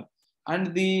small.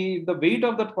 And the weight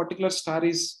of that particular star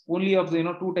is only of the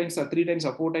 2 times or 3 times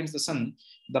or 4 times the sun.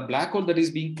 The black hole that is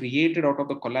being created out of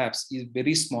the collapse is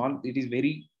very small. It is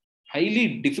very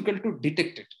highly difficult to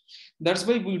detect it. That's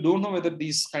why we don't know whether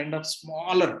these kind of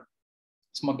smaller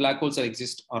black holes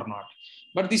exist or not.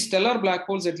 But the stellar black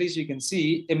holes, at least you can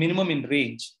see a minimum in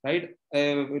range, right?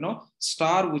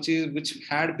 Star which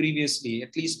had previously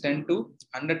at least 10 to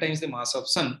 100 times the mass of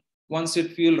sun. Once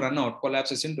it fuel run out,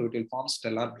 collapses into it, will form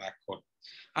stellar black hole.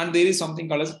 And there is something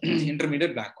called as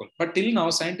intermediate black hole. But till now,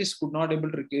 scientists could not able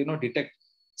to detect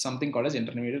something called as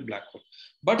intermediate black hole.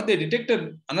 But they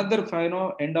detected another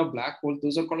end of black hole.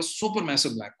 Those are called as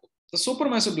supermassive black hole. The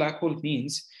supermassive black hole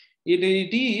means it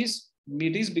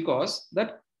is because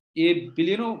that a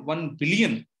billion, 1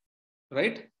 billion,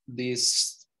 right?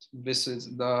 This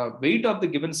is the weight of the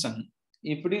given sun.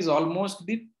 If it is almost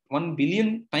the 1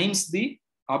 billion times the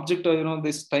object,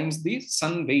 this times the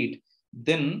sun weight,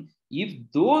 then if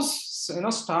those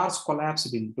stars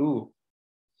collapsed into,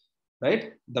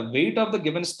 right, the weight of the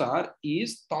given star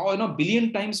is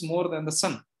billion times more than the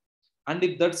sun. And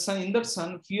if that sun, in that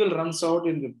sun, fuel runs out,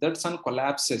 and if that sun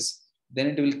collapses, then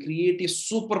it will create a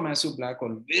supermassive black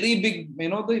hole, very big,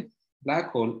 the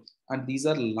black hole. And these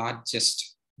are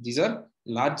largest,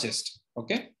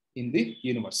 okay, in the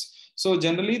universe. So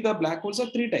generally the black holes are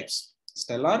 3 types: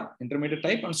 stellar, intermediate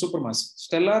type, and supermassive.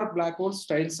 Stellar black holes,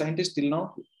 scientists till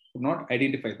now could not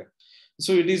identify them.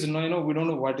 So it is, we don't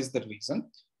know what is the reason,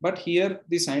 but here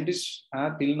the scientists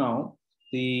have till now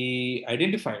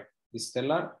identified the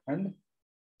stellar and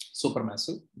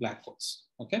supermassive black holes.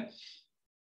 Okay.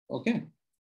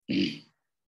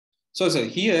 So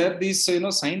here these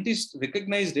scientists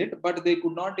recognized it, but they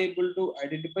could not able to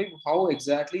identify how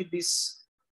exactly this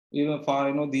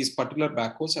these particular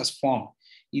black holes has formed.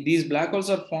 These black holes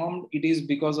are formed, it is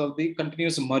because of the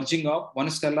continuous merging of one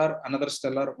stellar, another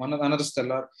stellar, another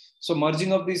stellar. So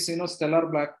merging of these stellar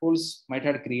black holes might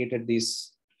have created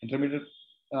these intermediate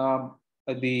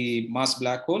the mass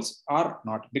black holes, or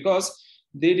not, because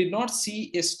they did not see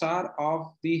a star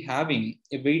of the having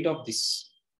a weight of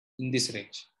this in this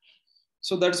range.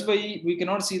 So that's why we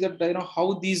cannot see that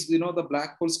how these the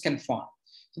black holes can form.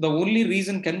 So the only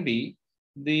reason can be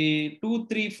the 2,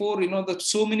 3, 4 the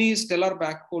so many stellar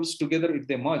black holes together, if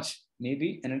they merge,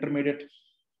 maybe an intermediate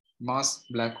mass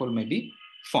black hole may be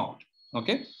formed.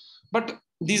 Okay, but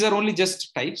these are only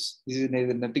just types. This is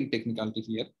nothing technicality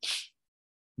here.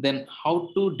 Then how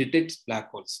to detect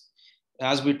black holes?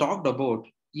 As we talked about,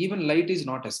 even light is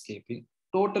not escaping.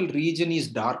 Total region is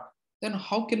dark. Then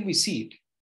how can we see it?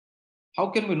 How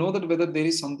can we know that whether there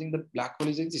is something that black hole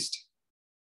is existing?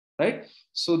 Right?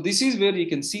 So this is where you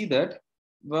can see that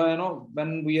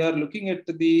when we are looking at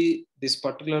this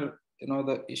particular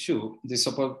the issue,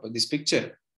 this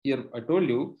picture here, I told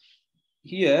you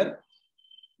here,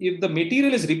 if the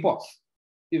material is rip off,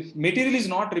 if material is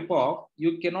not rip off,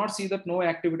 you cannot see that no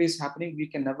activity is happening. We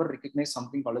can never recognize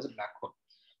something called as a black hole.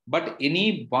 But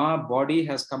any body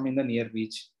has come in the near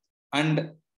reach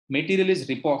and material is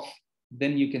rip off,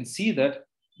 then you can see that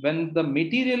when the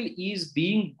material is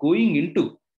being going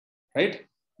into, right,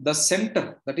 the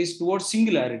center, that is towards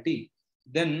singularity,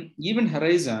 then event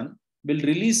horizon will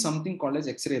release something called as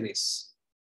X-ray rays.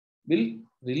 Will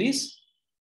release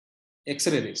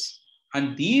X-ray rays.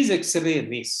 And these X-ray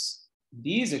rays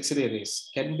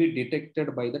can be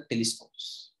detected by the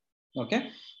telescopes.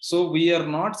 Okay. So we are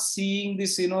not seeing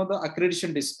this, the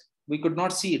accretion disk. We could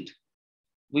not see it.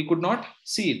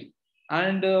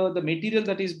 And the material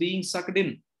that is being sucked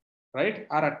in, right,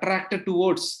 are attracted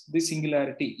towards the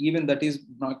singularity. Even that is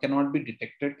cannot be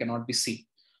detected, cannot be seen.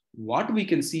 What we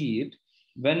can see it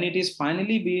when it is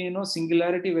finally being,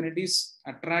 singularity, when it is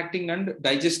attracting and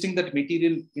digesting that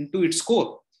material into its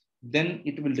core, then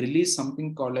it will release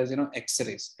something called as,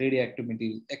 X-rays, radioactive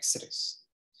material X-rays.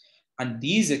 And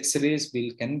these X-rays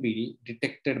can be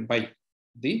detected by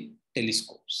the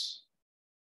telescopes.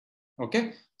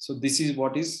 Okay. So this is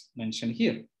what is mentioned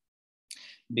here.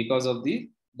 Because of the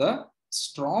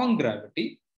strong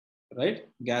gravity, right,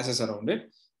 gases around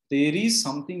it, there is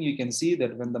something you can see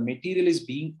that when the material is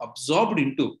being absorbed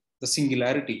into the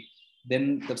singularity,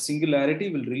 then the singularity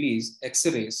will release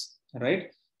X-rays,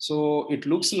 right? So it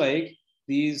looks like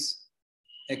these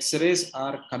X-rays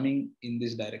are coming in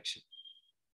this direction.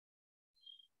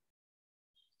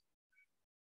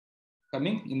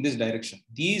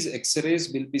 These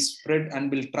X-rays will be spread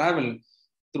and will travel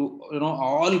through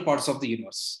all parts of the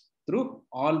universe.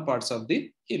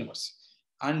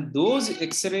 And those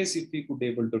X-rays, if we could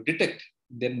able to detect,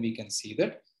 then we can see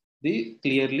that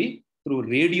clearly through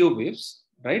radio waves,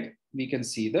 right? We can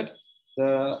see that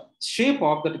the shape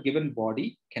of that given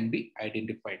body can be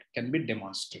identified, can be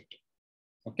demonstrated.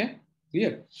 Okay,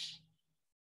 clear?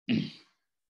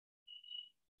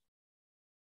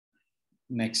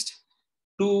 Next,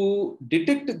 to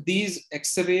detect these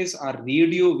X-rays or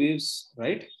radio waves,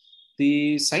 right?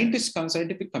 The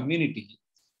scientific community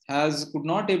could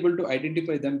not able to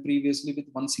identify them previously with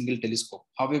one single telescope,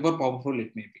 however powerful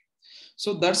it may be.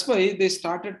 So that's why they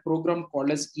started a program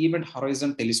called as Event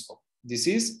Horizon Telescope. This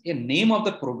is a name of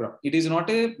the program. It is not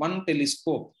one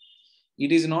telescope.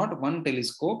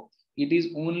 It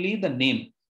is only the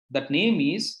name. That name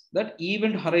is that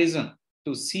Event Horizon,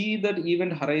 to see that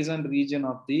event horizon region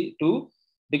of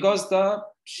because the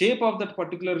shape of that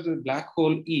particular black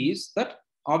hole is that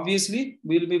obviously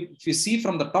if you see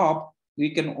from the top, we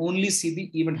can only see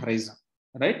the event horizon,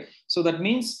 right? So that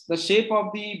means the shape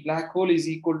of the black hole is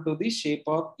equal to the shape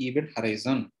of event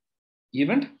horizon.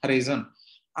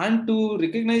 And to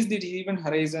recognize the event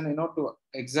horizon, to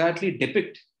exactly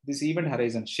depict this event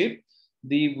horizon shape,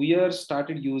 we are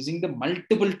started using the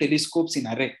multiple telescopes in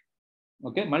array.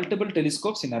 Okay, multiple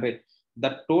telescopes in array.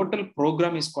 The total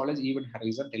program is called as Event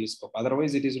Horizon Telescope.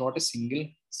 Otherwise, it is not a single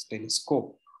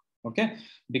telescope. Okay,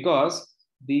 because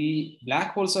the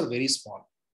black holes are very small.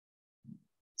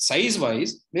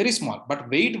 Size-wise, very small, but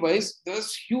weight-wise,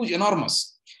 there's huge,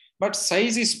 enormous. But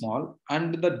size is small,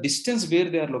 and the distance where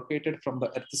they are located from the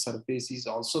Earth's surface is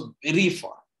also very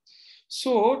far.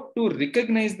 So to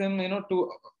recognize them,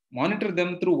 to monitor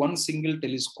them through one single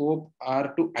telescope,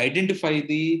 or to identify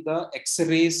the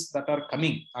X-rays that are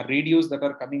coming, or radios that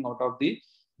are coming out of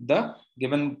the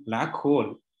given black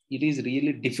hole, it is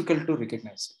really difficult to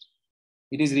recognize it.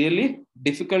 It is really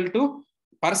difficult to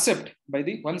percept by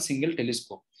the one single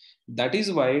telescope. That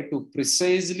is why to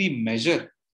precisely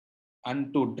measure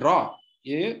and to draw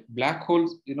a black hole,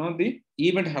 the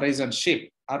event horizon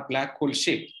shape or black hole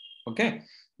shape. Okay.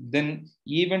 Then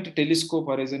Event Telescope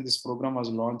Horizon, this program was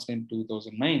launched in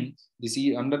 2009.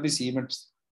 Under this Event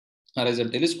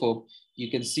Horizon Telescope, you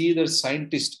can see that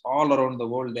scientists all around the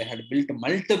world, they had built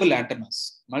multiple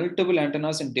antennas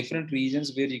in different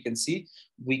regions where we can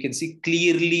see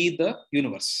clearly the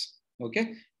universe.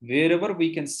 Okay, wherever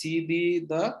we can see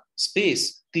the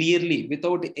space clearly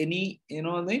without any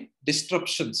the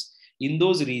disruptions in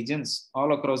those regions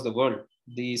all across the world,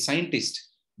 the scientists,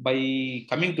 by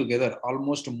coming together,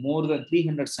 almost more than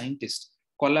 300 scientists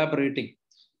collaborating,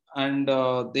 and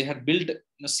they had built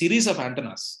a series of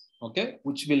antennas, okay,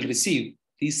 which will receive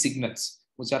these signals.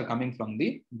 which are coming from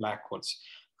the black holes.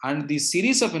 And the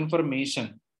series of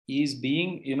information is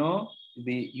being,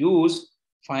 used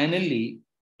finally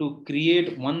to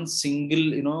create one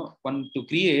single, to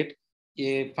create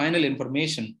a final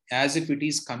information as if it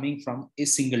is coming from a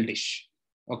single dish.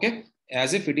 Okay,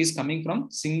 as if it is coming from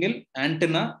single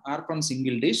antenna or from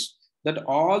single dish, that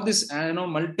all this,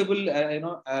 multiple,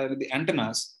 the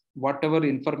antennas, whatever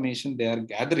information they are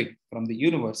gathering from the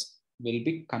universe will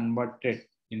be converted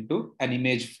into an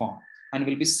image form and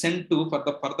will be sent to for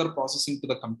the further processing to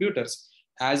the computers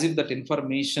as if that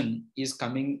information is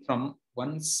coming from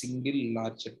one single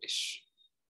larger dish.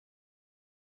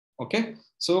 Okay,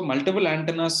 so multiple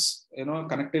antennas,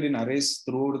 connected in arrays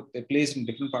through a place in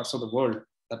different parts of the world.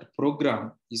 That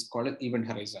program is called an event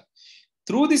horizon.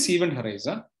 Through this event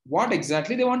horizon, what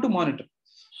exactly they want to monitor?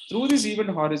 Through this event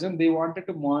horizon, they wanted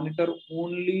to monitor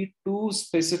only two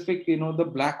specific,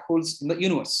 the black holes in the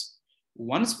universe.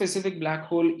 One specific black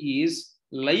hole is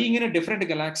lying in a different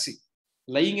galaxy.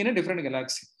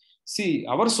 See,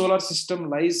 our solar system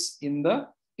lies in the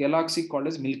galaxy called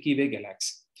as Milky Way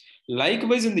galaxy.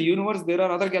 Likewise, in the universe, there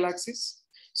are other galaxies.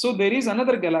 So there is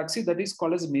another galaxy that is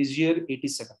called as Messier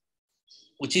 87,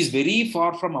 which is very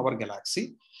far from our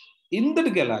galaxy. In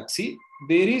that galaxy,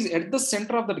 there is at the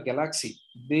center of that galaxy,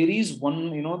 there is one,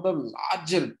 the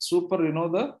larger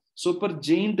the super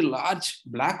giant large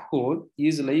black hole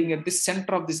is lying at the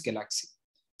center of this galaxy.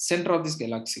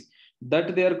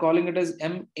 That they are calling it as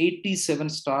M87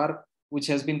 star, which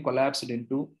has been collapsed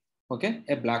into,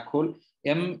 a black hole,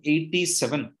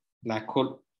 M87 black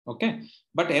hole. Okay,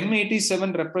 but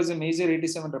M87 represents, Messier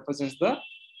 87 represents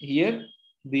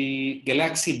the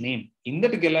galaxy name. In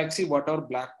that galaxy, whatever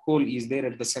black hole is there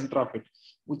at the center of it,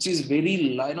 which is very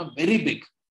big,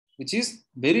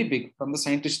 from the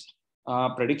scientist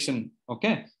prediction.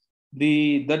 Okay,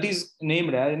 that is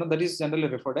named, that is generally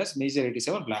referred as Messier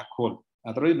 87 black hole.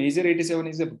 Otherwise, Messier 87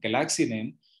 is a galaxy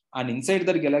name, and inside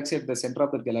that galaxy, at the center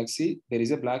of that galaxy, there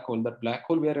is a black hole. That black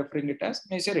hole we are referring it as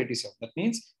Messier 87. That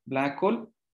means black hole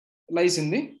lies in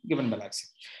the given galaxy.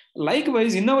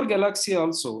 Likewise, in our galaxy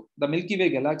also, the Milky Way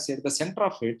galaxy, at the center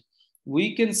of it,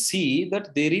 we can see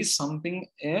that there is something,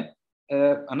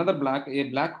 another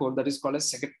black hole that is called as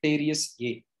Sagittarius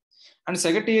A. And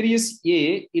Sagittarius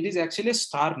A, it is actually a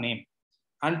star name.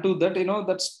 And to that,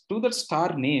 to that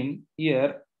star name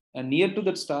here, near to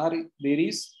that star, there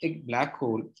is a black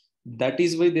hole. That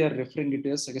is why they are referring it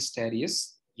as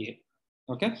Sagittarius A.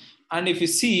 Okay, and if you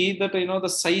see that, the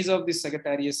size of this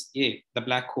Sagittarius A, the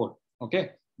black hole,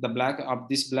 okay, the black of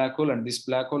this black hole and this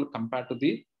black hole compared to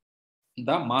the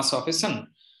mass of a sun.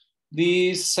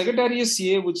 The Sagittarius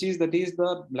A, that is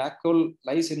the black hole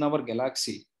lies in our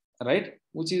galaxy, right?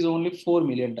 Which is only 4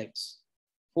 million times.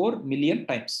 4 million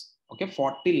times. Okay,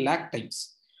 40 lakh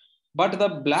times. But the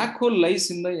black hole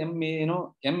lies in the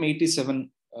M87,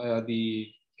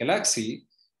 the galaxy.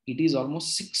 It is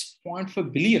almost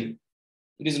 6.5 billion.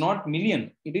 It is not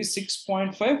million. It is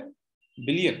 6.5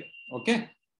 billion. Okay,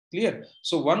 clear.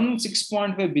 So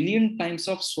 6.5 billion times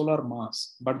of solar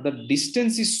mass, but the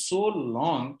distance is so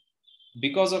long.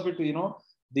 Because of it,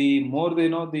 the more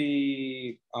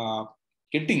the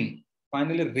getting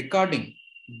finally recording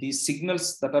the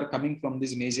signals that are coming from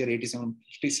this Messier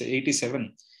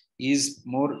 87 is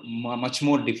much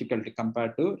more difficult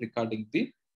compared to recording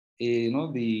the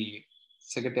the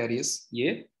Sagittarius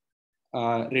A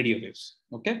radio waves.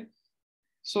 Okay,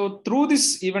 so through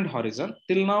this event horizon,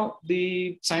 till now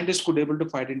the scientists could able to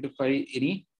identify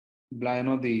any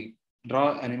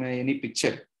draw any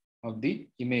picture of the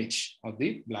image of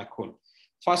the black hole.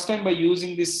 First time by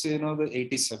using this, the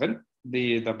 87,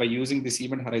 by using this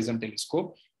event horizon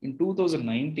telescope in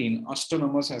 2019,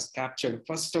 astronomers has captured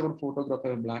first ever photograph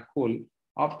of a black hole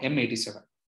of M87.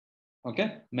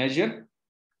 Okay, Messier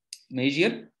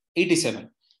 87,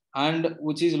 and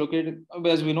which is located,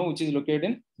 as we know, which is located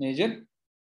in Messier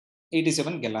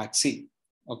 87 galaxy.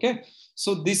 Okay,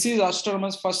 so this is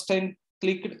astronomers first time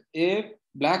clicked a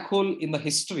black hole in the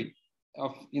history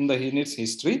of in its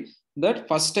history. That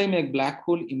first time a black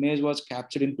hole image was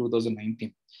captured in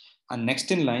 2019. And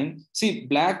next in line, see,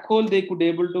 black hole they could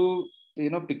able to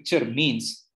picture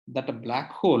means that a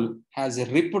black hole has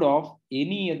ripped off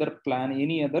any other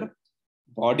any other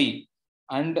body,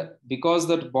 and because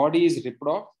that body is ripped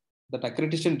off, that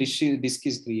accretion disk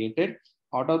is created.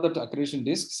 Out of that accretion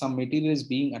disk, some material is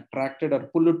being attracted or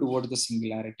pulled towards the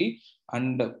singularity,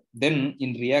 and then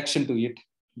in reaction to it,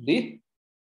 the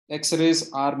X-rays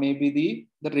or maybe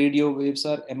the radio waves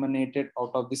are emanated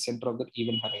out of the center of the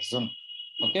event horizon.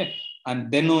 Okay, and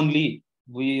then only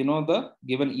we the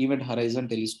given event horizon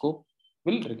telescope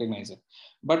will recognize it.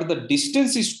 But the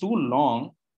distance is too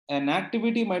long an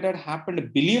activity might have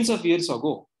happened billions of years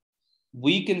ago,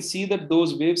 we can see that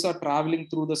those waves are traveling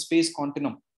through the space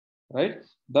continuum, right?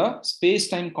 The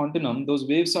space-time continuum, those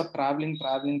waves are traveling.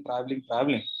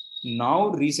 Now,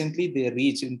 recently they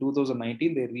reached, in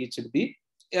 2019, they reached the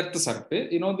Earth surface,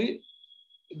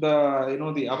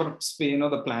 the our space,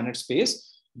 the planet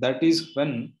space. That is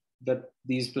when that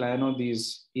these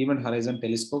these event horizon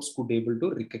telescopes could able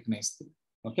to recognize them.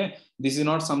 Okay, this is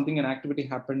not something an activity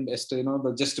happened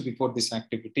just before this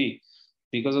activity,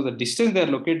 because of the distance they are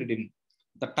located in,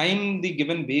 the time the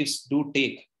given waves do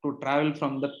take to travel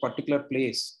from that particular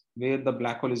place where the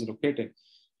black hole is located.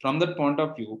 From that point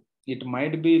of view, it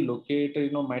might be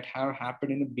located, might have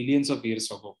happened in billions of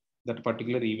years ago, that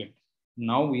particular event.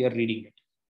 Now we are reading it,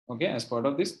 okay, as part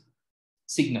of this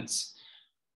signals.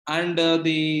 And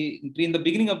in the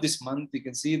beginning of this month, you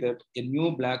can see that a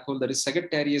new black hole, that is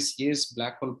Sagittarius A's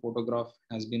black hole photograph,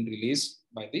 has been released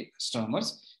by the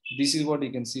astronomers. This is what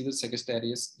you can see, the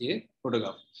Sagittarius A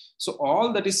photograph. So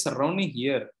all that is surrounding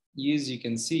here is, you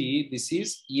can see, this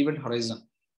is event horizon.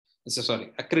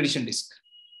 Sorry, accreditation disk.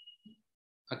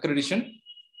 Accreditation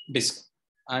disk.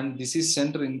 And this is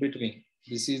center in between.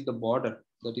 This is the border.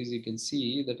 That is, you can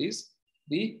see, that is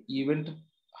the event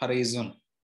horizon.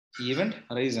 Event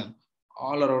horizon.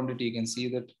 All around it, you can see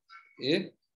that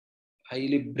a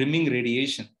highly brimming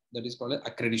radiation, that is called an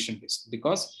accreditation disk,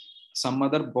 because some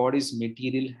other body's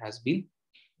material has been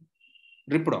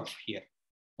ripped off here.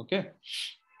 Okay.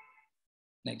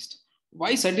 Next,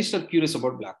 why scientists are curious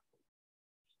about black hole?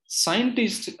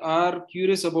 Scientists are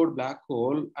curious about black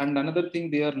hole, and another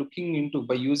thing they are looking into,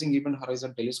 by using Event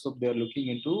Horizon Telescope, they are looking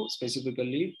into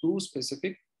specifically two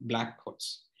specific black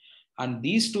holes. And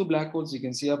these two black holes, you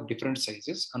can see, have different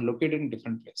sizes and located in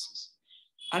different places.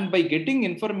 And by getting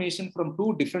information from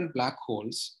two different black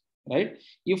holes, right,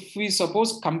 if we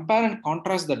suppose compare and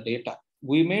contrast the data,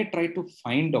 we may try to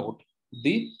find out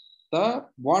the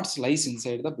what lies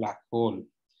inside the black hole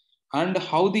and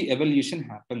how the evolution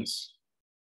happens,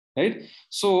 right?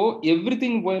 So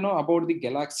everything we know about the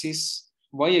galaxies,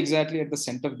 why exactly at the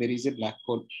center there is a black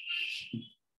hole,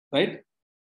 right?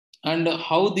 And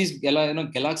how these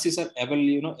galaxies are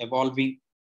evolving,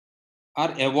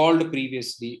 are evolved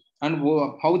previously, and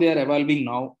how they are evolving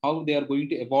now, how they are going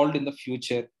to evolve in the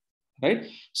future, right?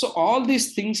 So all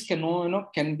these things can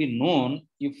be known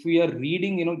if we are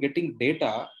reading, getting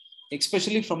data,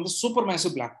 especially from the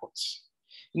supermassive black holes.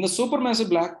 In the supermassive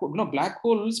black hole, black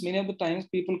holes, many of the times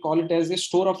people call it as a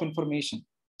store of information,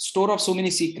 store of so many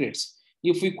secrets.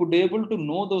 If we could able to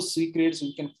know those secrets,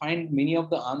 we can find many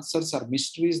of the answers or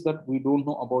mysteries that we don't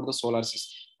know about the solar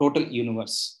system, total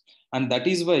universe. And that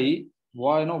is why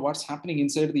what's happening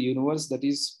inside the universe, that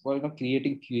is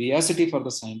creating curiosity for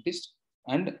the scientist,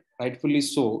 and rightfully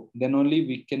so. Then only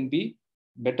we can be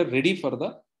better ready for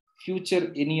the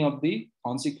future, any of the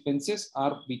consequences,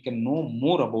 or we can know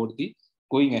more about the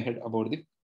going ahead about the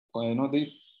the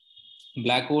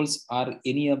black holes or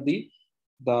any of the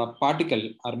particle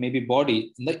or maybe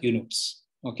body in the universe.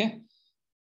 Okay.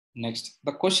 Next,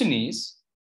 the question is,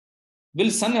 will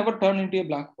sun ever turn into a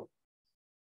black hole?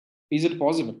 Is it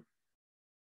possible?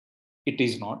 It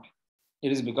is not.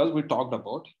 It is because we talked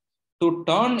about, to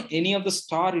turn any of the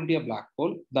star into a black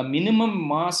hole, the minimum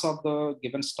mass of the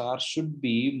given star should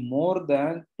be more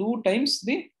than 2 times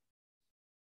the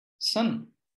sun.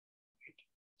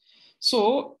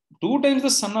 So 2 times the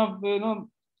sun of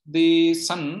the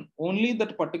sun, only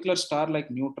that particular star, like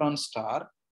neutron star,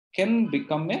 can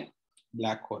become a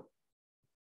black hole.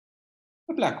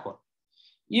 A black hole.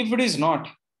 If it is not,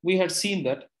 we had seen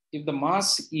that if the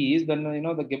mass is, then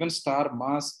the given star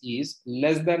mass is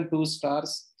less than 2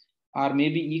 stars, or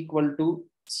maybe equal to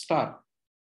star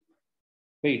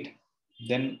weight,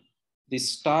 then this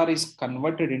star is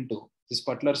converted into, this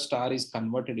particular star is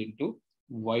converted into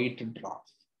white dwarf.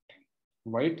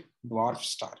 White dwarf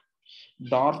star.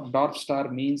 Dwarf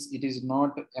star means it is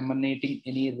not emanating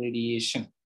any radiation.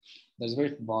 That's why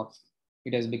dwarf.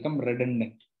 It has become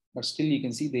redundant, but still you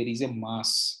can see there is a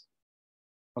mass.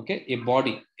 Okay, a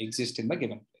body exists in the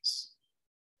given place.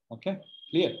 Okay,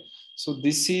 clear. So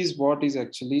this is what is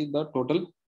actually the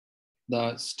total,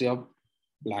 the state of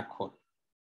black hole.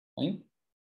 Right?